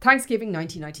 Thanksgiving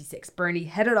 1996, Bernie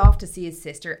headed off to see his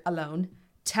sister alone,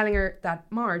 telling her that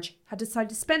Marge had decided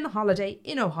to spend the holiday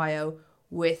in Ohio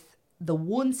with the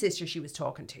one sister she was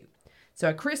talking to. So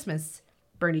at Christmas,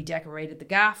 Bernie decorated the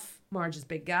gaff, Marge's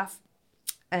big gaff,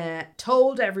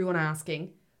 told everyone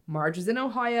asking, Marge was in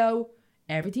Ohio,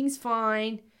 everything's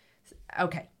fine.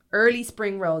 Okay, early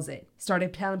spring rolls in.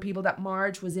 Started telling people that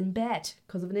Marge was in bed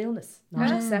because of an illness,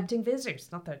 not accepting visitors.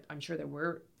 Not that I'm sure there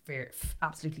were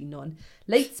absolutely none.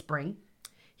 Late spring,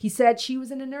 he said she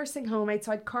was in a nursing home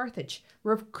outside Carthage,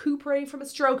 recuperating from a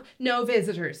stroke. No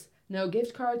visitors, no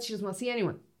gift cards. She doesn't want to see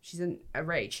anyone. She's in a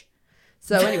rage.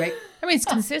 So anyway. I mean, it's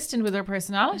consistent with her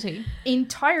personality.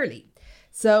 Entirely.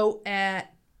 So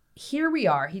here we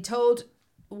are. He told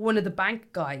one of the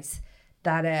bank guys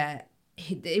that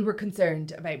they were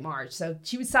concerned about Marge. So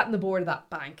she was sat on the board of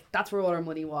that bank. That's where all her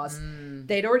money was.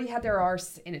 They'd already had their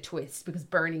arse in a twist because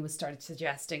Bernie was started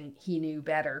suggesting he knew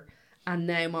better. And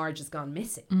now Marge has gone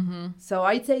missing. So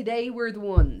I'd say they were the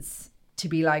ones to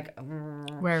be like,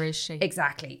 where is she?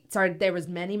 Exactly. Sorry, there was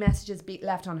many messages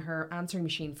left on her answering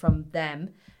machine from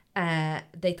them.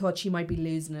 They thought she might be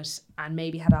losing it and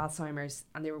maybe had Alzheimer's,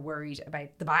 and they were worried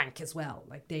about the bank as well.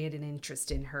 Like they had an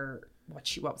interest in her,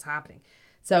 what was happening.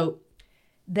 So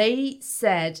they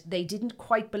said they didn't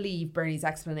quite believe Bernie's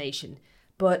explanation,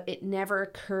 but it never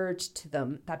occurred to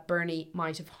them that Bernie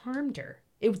might have harmed her.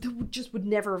 It just would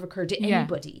never have occurred to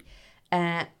anybody.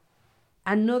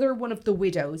 Another one of the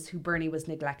widows who Bernie was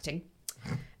neglecting,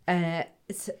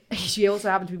 she also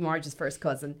happened to be Marge's first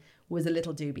cousin, was a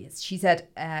little dubious. She said,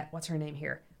 what's her name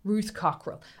here? Ruth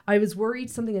Cockrell. I was worried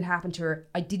something had happened to her.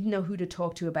 I didn't know who to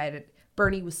talk to about it.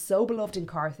 Bernie was so beloved in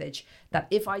Carthage that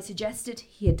if I suggested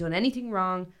he had done anything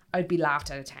wrong, I'd be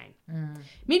laughed out of town.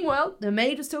 Meanwhile, the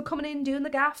maid was still coming in doing the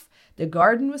gaff. The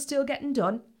garden was still getting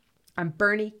done. And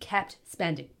Bernie kept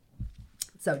spending.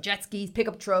 So jet skis,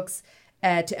 pickup trucks,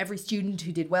 to every student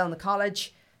who did well in the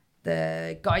college.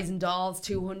 The Guys and Dolls,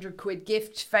 200 quid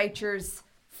gift vouchers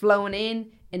flowing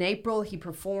in. In April, he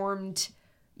performed,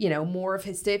 more of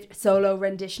his solo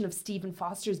rendition of Stephen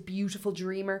Foster's Beautiful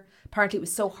Dreamer. Apparently it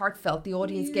was so heartfelt, the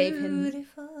audience gave him...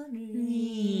 Beautiful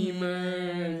Dreamer.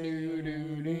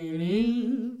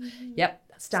 Yep,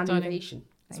 standing ovation.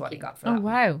 That's what he got for that. Oh,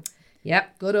 wow. One.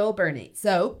 Yep, good old Bernie.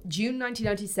 So, June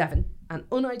 1997, an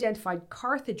unidentified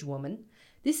Carthage woman,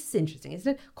 this is interesting,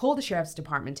 isn't it? Called the sheriff's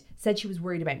department, said she was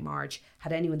worried about Marge.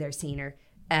 Had anyone there seen her?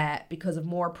 Because of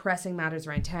more pressing matters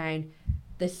around town,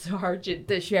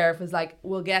 the sheriff was like,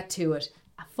 we'll get to it.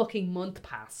 A fucking month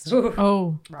passed.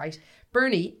 Oh. Right.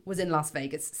 Bernie was in Las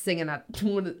Vegas singing at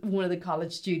one of the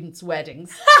college students'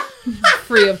 weddings,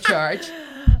 free of charge.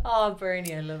 Oh,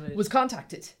 Bernie, I love it. Was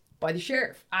contacted by the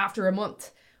sheriff after a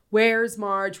month. Where's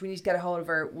Marge? We need to get a hold of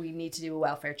her. We need to do a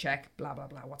welfare check. Blah, blah,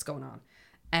 blah. What's going on?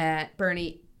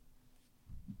 Bernie,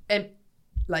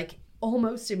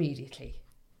 almost immediately.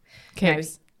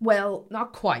 Cares. Well,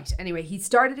 not quite. Anyway, he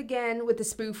started again with the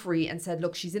spoofery and said,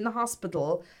 look, she's in the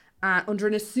hospital under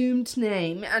an assumed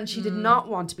name and she did not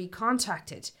want to be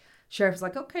contacted. Sheriff was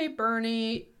like, okay,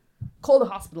 Bernie, call the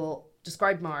hospital,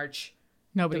 describe Marge.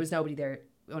 Nobody. There was nobody there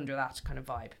under that kind of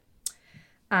vibe.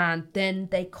 And then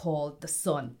they called the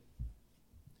son,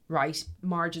 right?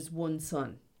 Marge's one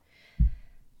son.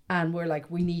 And we're like,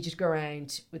 we need you to go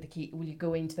around with the key. Will you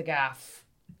go into the gaff,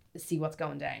 see what's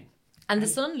going down? And the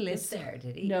son lives there,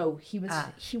 did he? No, he was.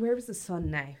 Where was the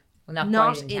son now? Well,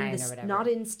 not in town or whatever. Not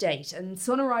in state. And the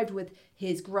son arrived with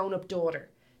his grown-up daughter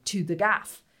to the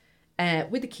gaff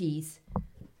with the keys.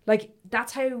 Like,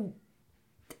 that's how...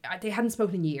 They hadn't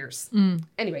spoken in years.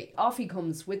 Anyway, off he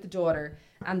comes with the daughter,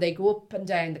 and they go up and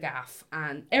down the gaff,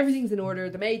 and everything's in order.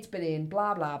 The maid's been in,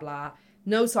 blah, blah, blah.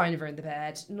 No sign of her in the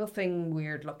bed. Nothing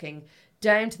weird looking.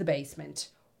 Down to the basement.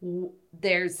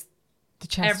 There's the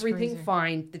chest everything freezer.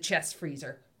 fine. The chest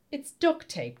freezer. It's duct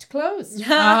taped closed.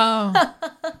 Oh.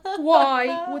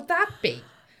 Why would that be?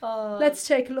 Let's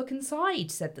take a look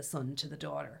inside, said the son to the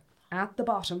daughter. At the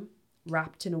bottom,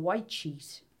 wrapped in a white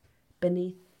sheet,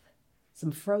 beneath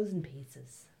some frozen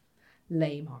pizzas,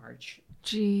 lay Marge.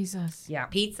 Jesus. Yeah.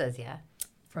 Pizzas, yeah.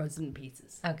 Frozen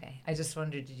pizzas. Okay. I just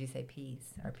wondered, did you say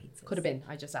peas or pizzas? Could have been.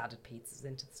 I just added pizzas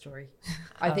into the story.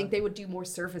 I think they would do more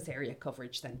surface area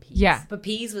coverage than peas. Yeah. But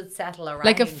peas would settle around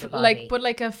Like the body.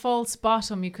 like a false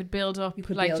bottom, you could build up You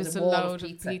could like build just a a wall load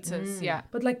of of pizza. pizzas. Yeah.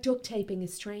 But like duct taping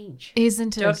is strange.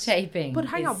 Isn't it? Duct taping. But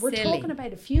hang on, is we're silly. talking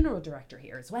about a funeral director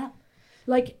here as well.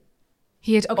 Like,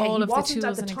 He had okay, all he of the wasn't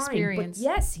tools at the and time, experience. But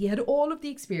yes, he had all of the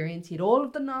experience. He had all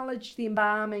of the knowledge, the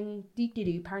embalming.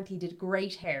 Apparently, he did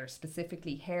great hair.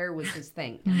 Specifically, hair was his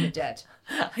thing in the dead.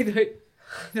 I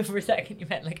thought for a second you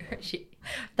meant like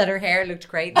that her hair looked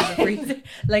great in the freezer.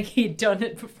 Like he'd done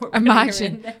it before.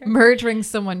 Imagine murdering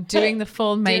someone, doing the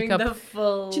full makeup, Doing the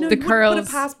full... Do you know, the you curls. wouldn't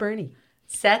put it past Bernie.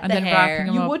 Set and the then hair, wrapping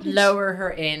 'em you up. wouldn't lower her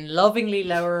in, lovingly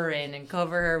lower her in and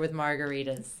cover her with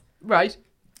margaritas. Right.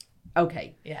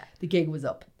 Okay. Yeah. The gig was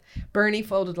up. Bernie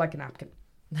folded like a napkin.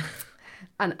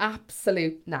 An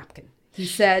absolute napkin. He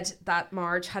said that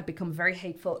Marge had become very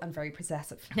hateful and very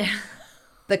possessive.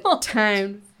 The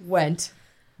town went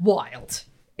wild.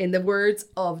 In the words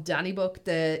of Danny Book,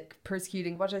 the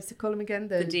persecuting, what did I call him again?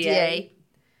 The DA.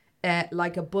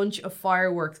 Like a bunch of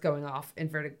fireworks going off,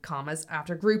 inverted commas,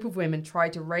 after a group of women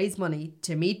tried to raise money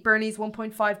to meet Bernie's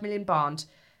 1.5 million bond.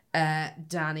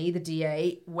 Danny, the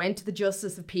DA, went to the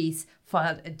Justice of Peace,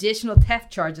 filed additional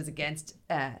theft charges against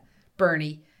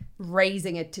Bernie,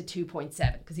 raising it to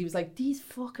 2.7 because he was like, these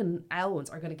fucking Elwins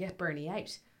are going to get Bernie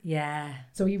out. Yeah.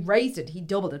 So he raised it, he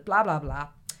doubled it, blah, blah, blah.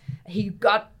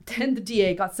 Then the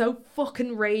DA got so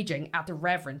fucking raging at the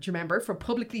Reverend, do you remember, for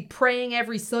publicly praying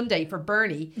every Sunday for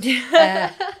Bernie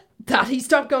that he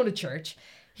stopped going to church.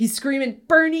 He's screaming,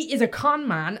 Bernie is a con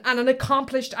man and an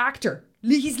accomplished actor.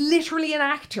 He's literally an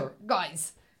actor,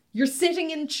 guys. You're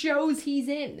sitting in shows he's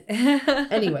in.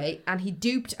 Anyway, and he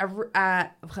duped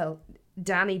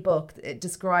Danny Book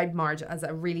described Marge as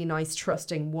a really nice,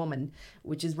 trusting woman,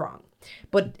 which is wrong.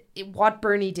 But what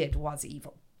Bernie did was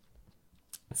evil.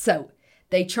 So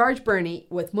they charged Bernie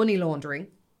with money laundering.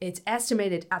 It's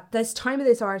estimated at this time of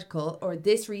this article or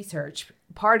this research,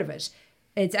 part of it,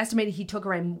 it's estimated he took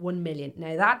around 1 million.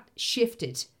 Now that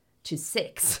shifted to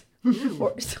 6.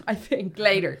 Or I think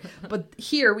later, but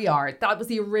here we are. That was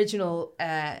the original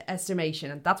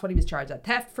estimation, and that's what he was charged at: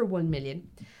 theft for 1 million.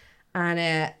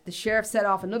 And the sheriff set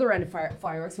off another round of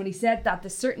fireworks when he said that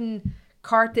the certain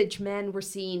Carthage men were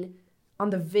seen on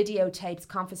the videotapes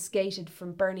confiscated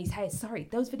from Bernie's house. Sorry,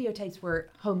 those videotapes were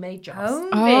homemade jobs.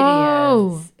 Home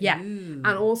videos. Yeah, Ooh.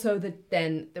 and also that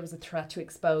then there was a threat to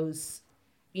expose,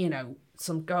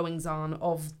 some goings on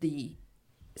of the.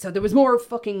 So there was more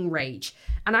fucking rage.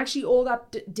 And actually all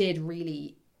that did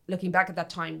really, looking back at that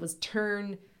time, was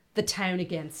turn the town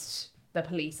against the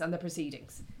police and the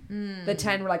proceedings. The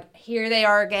town were like, here they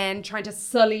are again, trying to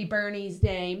sully Bernie's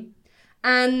name.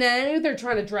 And now they're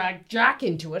trying to drag Jack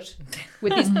into it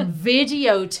with these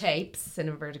videotapes, in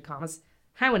inverted commas.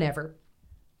 However,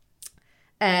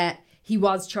 he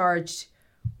was charged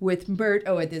with murder.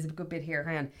 Oh, there's a good bit here.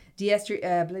 Hang on.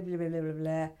 blah, blah, blah, blah, blah,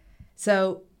 blah.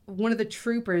 So one of the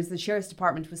troopers, the sheriff's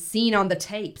department, was seen on the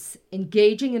tapes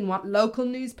engaging in what local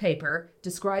newspaper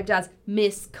described as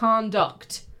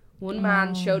misconduct. One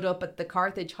man showed up at the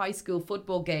Carthage High School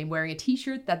football game wearing a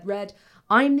t-shirt that read,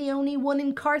 I'm the only one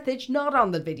in Carthage not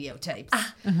on the videotapes.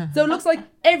 So it looks like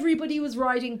everybody was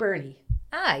riding Bernie.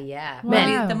 Ah, yeah.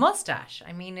 Wow. The mustache.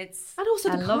 I mean, it's And also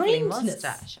a the lovely kindness.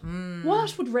 mustache.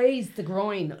 What would raise the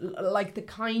groin? Like the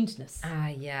kindness. Ah,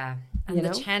 yeah. And You the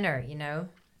know? tenor,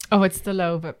 Oh, it's the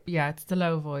low, but yeah, it's the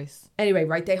low voice. Anyway,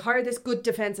 right, they hired this good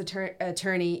defence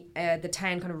attorney. The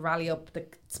town kind of rally up the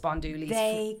Spondoolies.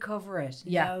 They cover it.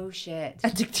 Yeah. No shit.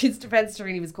 And his defence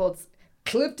attorney was called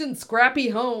Clifton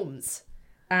Scrappy Holmes.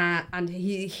 And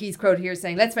he's quoted here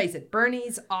saying, let's face it,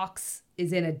 Bernie's ox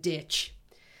is in a ditch.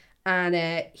 And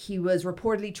he was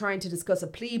reportedly trying to discuss a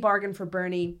plea bargain for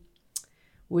Bernie,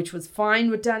 which was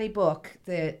fine with Danny Buck,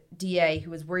 the DA,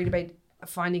 who was worried about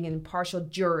finding an impartial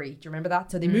jury. Do you remember that?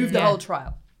 So they moved the whole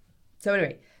trial. So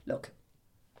anyway, look.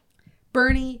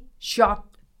 Bernie shot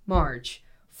Marge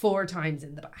 4 times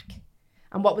in the back.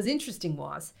 And what was interesting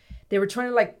was they were trying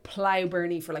to like plow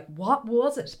Bernie for like, what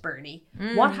was it, Bernie?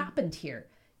 What happened here?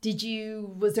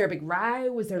 Was there a big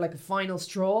row? Was there like a final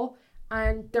straw?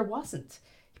 And there wasn't.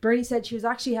 Bernie said she was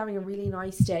actually having a really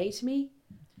nice day to me.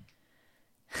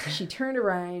 She turned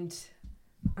around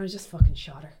and I just fucking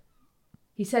shot her.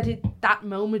 He said that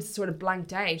moment sort of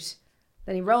blanked out.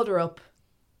 Then he rolled her up,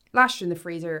 lashed her in the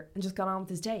freezer and just got on with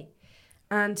his day.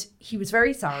 And he was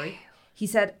very sorry. He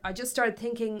said, I just started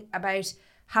thinking about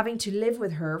having to live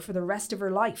with her for the rest of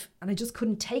her life and I just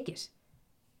couldn't take it.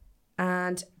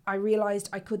 And I realised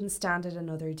I couldn't stand it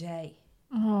another day.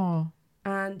 Oh.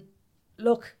 And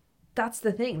look, that's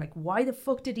the thing. Like, why the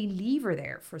fuck did he leave her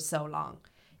there for so long?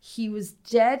 He was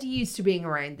dead used to being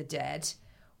around the dead.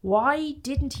 Why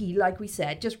didn't he, like we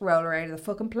said, just roll her out of the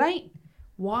fucking plane?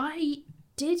 Why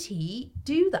did he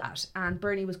do that? And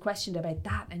Bernie was questioned about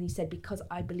that. And he said, because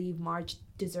I believe Marge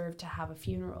deserved to have a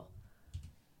funeral.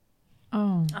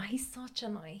 Oh, he's such a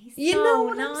nice. He's You so know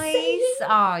what nice. I'm saying?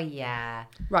 Oh yeah.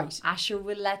 Right. Asher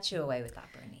will let you away with that,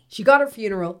 Bernie. She got her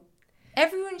funeral.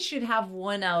 Everyone should have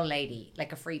one old lady,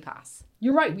 like a free pass.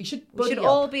 You're right. We should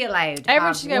all be allowed.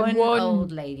 Everyone should get one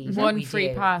old lady, one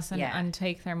free pass and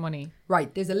take their money.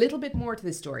 Right. There's a little bit more to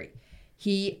this story.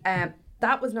 He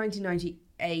that was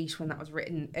 1998 when that was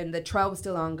written, and the trial was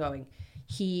still ongoing.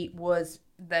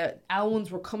 The L1s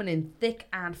were coming in thick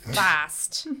and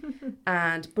fast,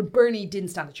 but Bernie didn't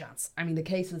stand a chance. I mean, the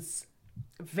case was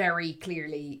very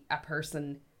clearly a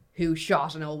person who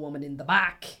shot an old woman in the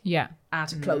back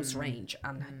at close range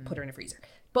and put her in a freezer.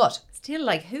 But still,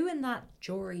 like, who in that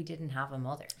jury didn't have a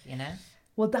mother, you know?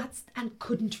 Well, and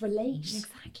couldn't relate.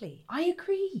 Exactly. I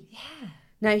agree. Yeah.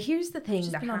 Now, here's the thing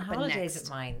that happened next. I've been on holidays with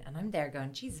mine, and I'm there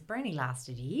going, Jesus, Bernie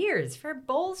lasted years. Fair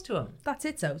balls to him. That's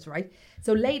it, so right?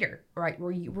 So later, right,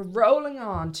 we're rolling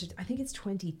on to, I think it's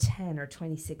 2010 or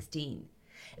 2016.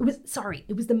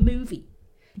 It was the movie.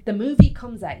 The movie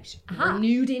comes out.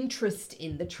 Renewed interest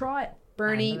in the trial.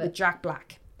 Bernie with Jack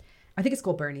Black. I think it's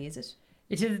called Bernie, is it?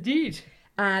 It is indeed.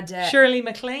 And Shirley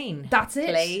MacLaine. That's it.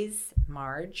 Plays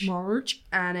Marge.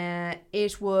 And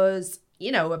it was,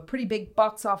 a pretty big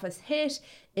box office hit,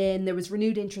 and there was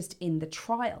renewed interest in the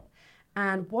trial.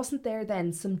 And wasn't there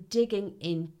then some digging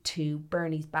into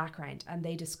Bernie's background, and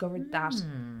they discovered that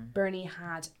Bernie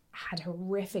had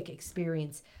horrific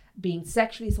experience being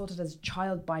sexually assaulted as a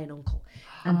child by an uncle.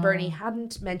 And Bernie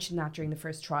hadn't mentioned that during the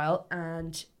first trial,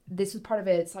 and this was part of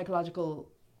a psychological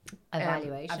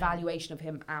evaluation of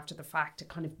him after the fact to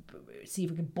kind of see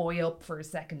if we could buoy up for a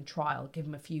second trial, give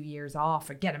him a few years off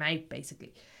or get him out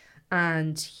basically.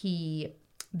 And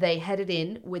they headed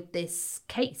in with this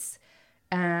case,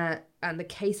 and the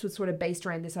case was sort of based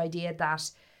around this idea that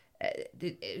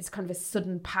it's kind of a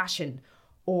sudden passion,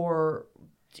 or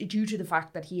due to the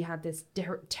fact that he had this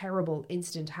terrible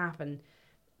incident happen.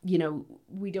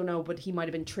 We don't know, but he might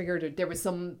have been triggered, or there was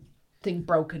something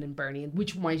broken in Bernie,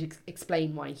 which might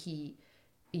explain why he,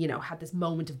 had this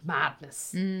moment of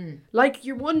madness. Like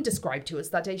your one described to us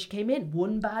that day she came in.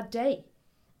 One bad day.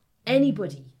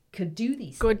 Anybody could do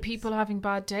these good things. People having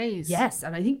bad days. Yes,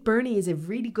 and I think Bernie is a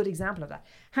really good example of that.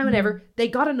 However, they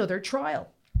got another trial.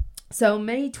 So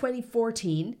May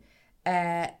 2014,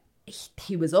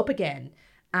 he was up again.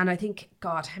 And I think,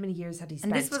 God, how many years had he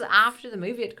spent? And this was after the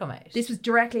movie had come out? This was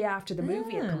directly after the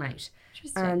movie had come out.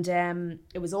 And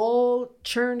it was all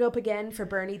churned up again for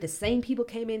Bernie. The same people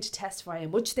came in to testify how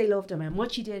much they loved him, how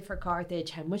much he did for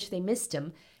Carthage, how much they missed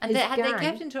him. And had they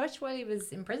kept in touch while he was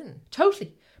in prison?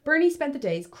 Totally. Bernie spent the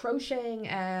days crocheting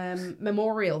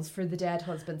memorials for the dead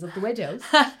husbands of the widows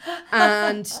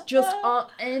and just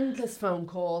endless phone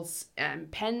calls,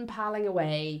 pen paling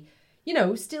away,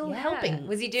 still helping.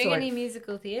 Was he doing any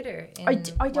musical theatre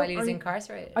while he was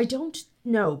incarcerated? I don't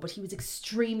know, but he was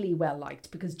extremely well liked,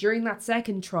 because during that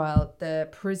second trial, the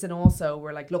prison also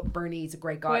were like, look, Bernie's a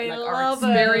great guy. Our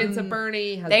experience of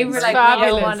Bernie has been like,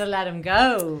 fabulous. we don't want to let him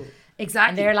go. Exactly.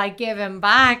 And they're like, give him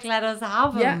back, let us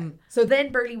have him. Yeah. So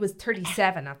then Bernie was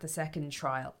 37 at the second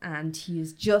trial, and he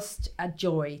was just a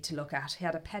joy to look at. He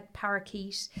had a pet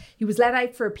parakeet. He was let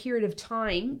out for a period of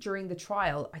time during the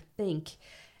trial, I think.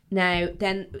 Now,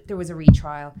 then there was a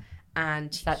retrial,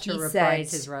 and that to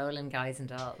reprise his role in Guys and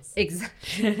Dolls.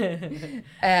 Exactly.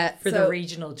 For the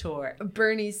regional tour.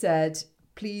 Bernie said,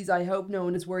 please, I hope no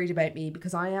one is worried about me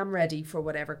because I am ready for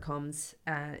whatever comes.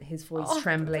 His voice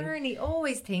trembling. Bernie,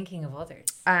 always thinking of others.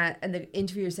 And the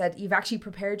interviewer said, you've actually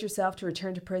prepared yourself to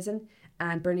return to prison.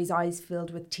 And Bernie's eyes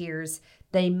filled with tears.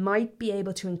 They might be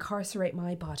able to incarcerate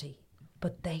my body,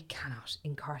 but they cannot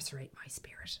incarcerate my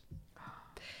spirit.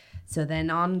 So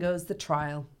then on goes the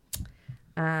trial.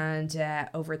 And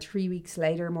over 3 weeks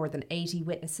later, more than 80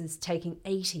 witnesses taking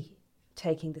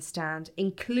the stand,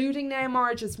 including now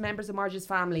members of Marge's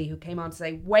family who came on to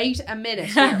say, wait a minute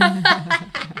here.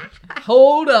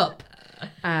 Hold up.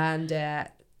 And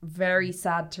very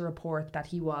sad to report that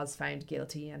he was found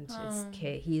guilty, and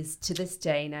he is to this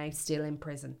day now still in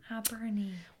prison.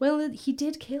 Bernie. Well, he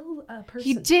did kill a person.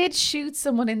 He did shoot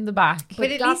someone in the back.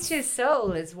 But at least his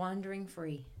soul is wandering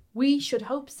free. We should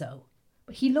hope so.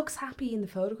 But he looks happy in the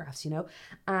photographs, you know.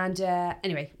 And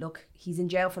anyway, look, he's in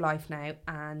jail for life now,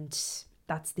 and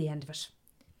that's the end of it.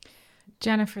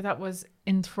 Jennifer, that was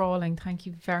enthralling. Thank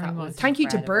you very much. Thank you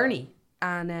to Bernie.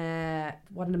 And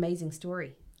what an amazing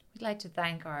story. We'd like to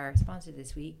thank our sponsor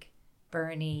this week,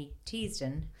 Bernie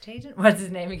Teasden. What's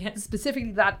his name again?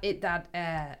 Specifically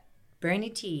Bernie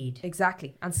Teed.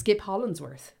 Exactly. And Skip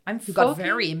Hollandsworth. Who got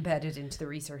very embedded into the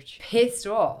research. Pissed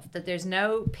off that there's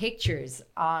no pictures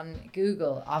on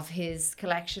Google of his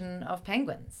collection of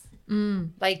penguins.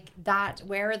 Like that,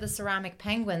 where are the ceramic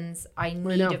penguins? I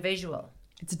need a visual.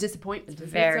 It's a disappointment.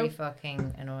 Very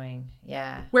fucking annoying.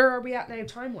 Yeah. Where are we at now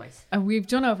time-wise? We've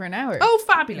done over an hour. Oh,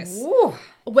 fabulous. Ooh,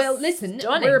 well, listen,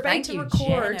 we're about to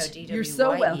record. Jen, You're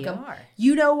so welcome.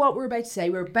 You know what we're about to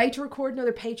say. We're about to record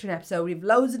another Patreon episode. We have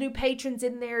loads of new patrons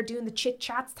in there doing the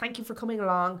chit-chats. Thank you for coming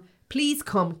along. Please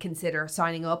come consider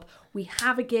signing up. We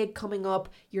have a gig coming up.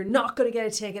 You're not going to get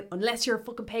a ticket unless you're a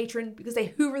fucking patron because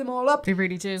they hoover them all up. They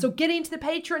really do. So get into the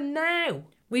Patreon now.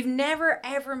 We've never,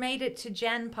 ever made it to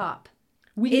Gen Pop.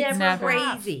 It's never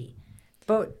crazy.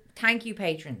 But thank you,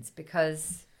 patrons,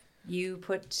 because you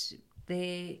put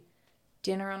the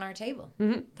dinner on our table.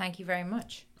 Thank you very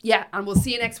much. Yeah, and we'll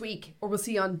see you next week, or we'll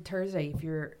see you on Thursday if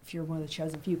you're one of the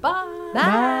chosen few. Bye.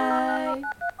 Bye.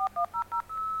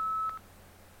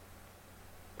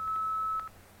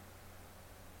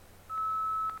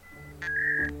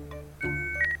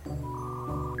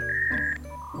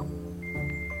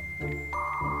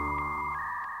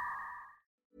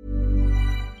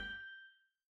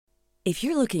 If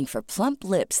you're looking for plump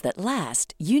lips that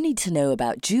last, you need to know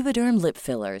about Juvederm lip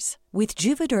fillers. With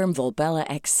Juvederm Volbella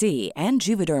XC and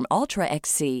Juvederm Ultra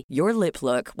XC, your lip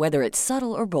look, whether it's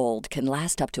subtle or bold, can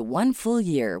last up to 1 full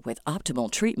year with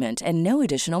optimal treatment and no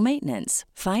additional maintenance.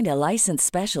 Find a licensed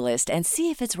specialist and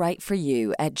see if it's right for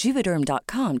you at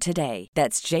Juvederm.com today.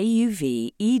 That's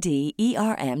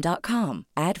JUVEDERM.com.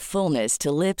 Add fullness to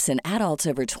lips in adults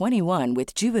over 21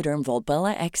 with Juvederm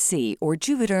Volbella XC or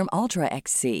Juvederm Ultra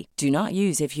XC. Do not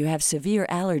use if you have severe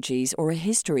allergies or a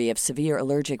history of severe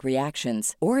allergic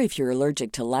reactions, or if you're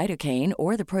allergic to lidocaine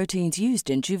or the proteins used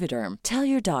in Juvederm. Tell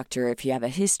your doctor if you have a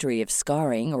history of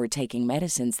scarring or taking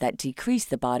medicines that decrease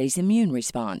the body's immune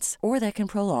response or that can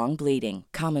prolong bleeding.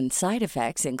 Common side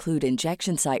effects include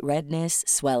injection site redness,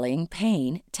 swelling,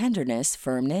 pain, tenderness,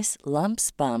 firmness, lumps,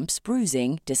 bumps,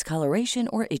 bruising, discoloration,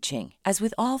 or itching. As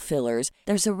with all fillers,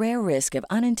 there's a rare risk of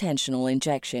unintentional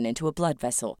injection into a blood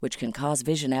vessel, which can cause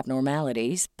vision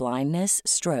abnormalities, blindness,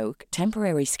 stroke,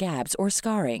 temporary scabs, or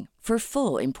scarring. For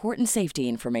full important safety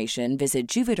information, visit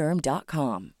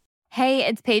Juvederm.com. Hey,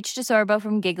 it's Paige DeSorbo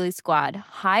from Giggly Squad.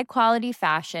 High quality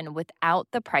fashion without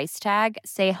the price tag.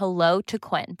 Say hello to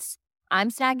Quince.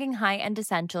 I'm snagging high-end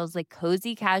essentials like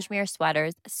cozy cashmere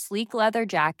sweaters, sleek leather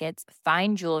jackets,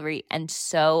 fine jewelry, and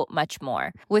so much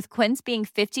more. With Quince being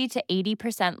 50 to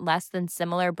 80% less than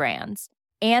similar brands.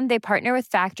 And they partner with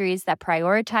factories that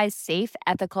prioritize safe,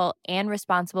 ethical, and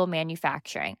responsible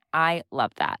manufacturing. I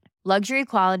love that. Luxury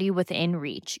quality within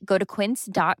reach. Go to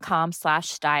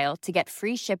quince.com/style to get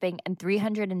free shipping and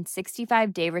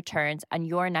 365-day returns on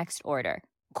your next order.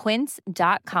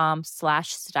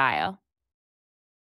 Quince.com/style.